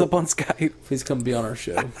 please hit us up on Skype. Please come be on our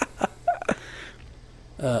show.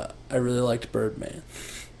 I really liked Birdman.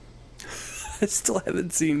 I still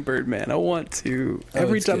haven't seen Birdman. I want to.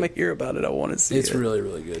 Every time I hear about it, I want to see it. It's really,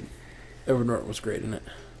 really good. Edward Norton was great in it.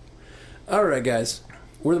 All right, guys.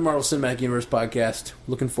 We're the Marvel Cinematic Universe podcast.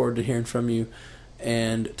 Looking forward to hearing from you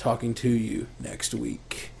and talking to you next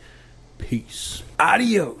week. Peace.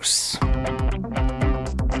 Adios.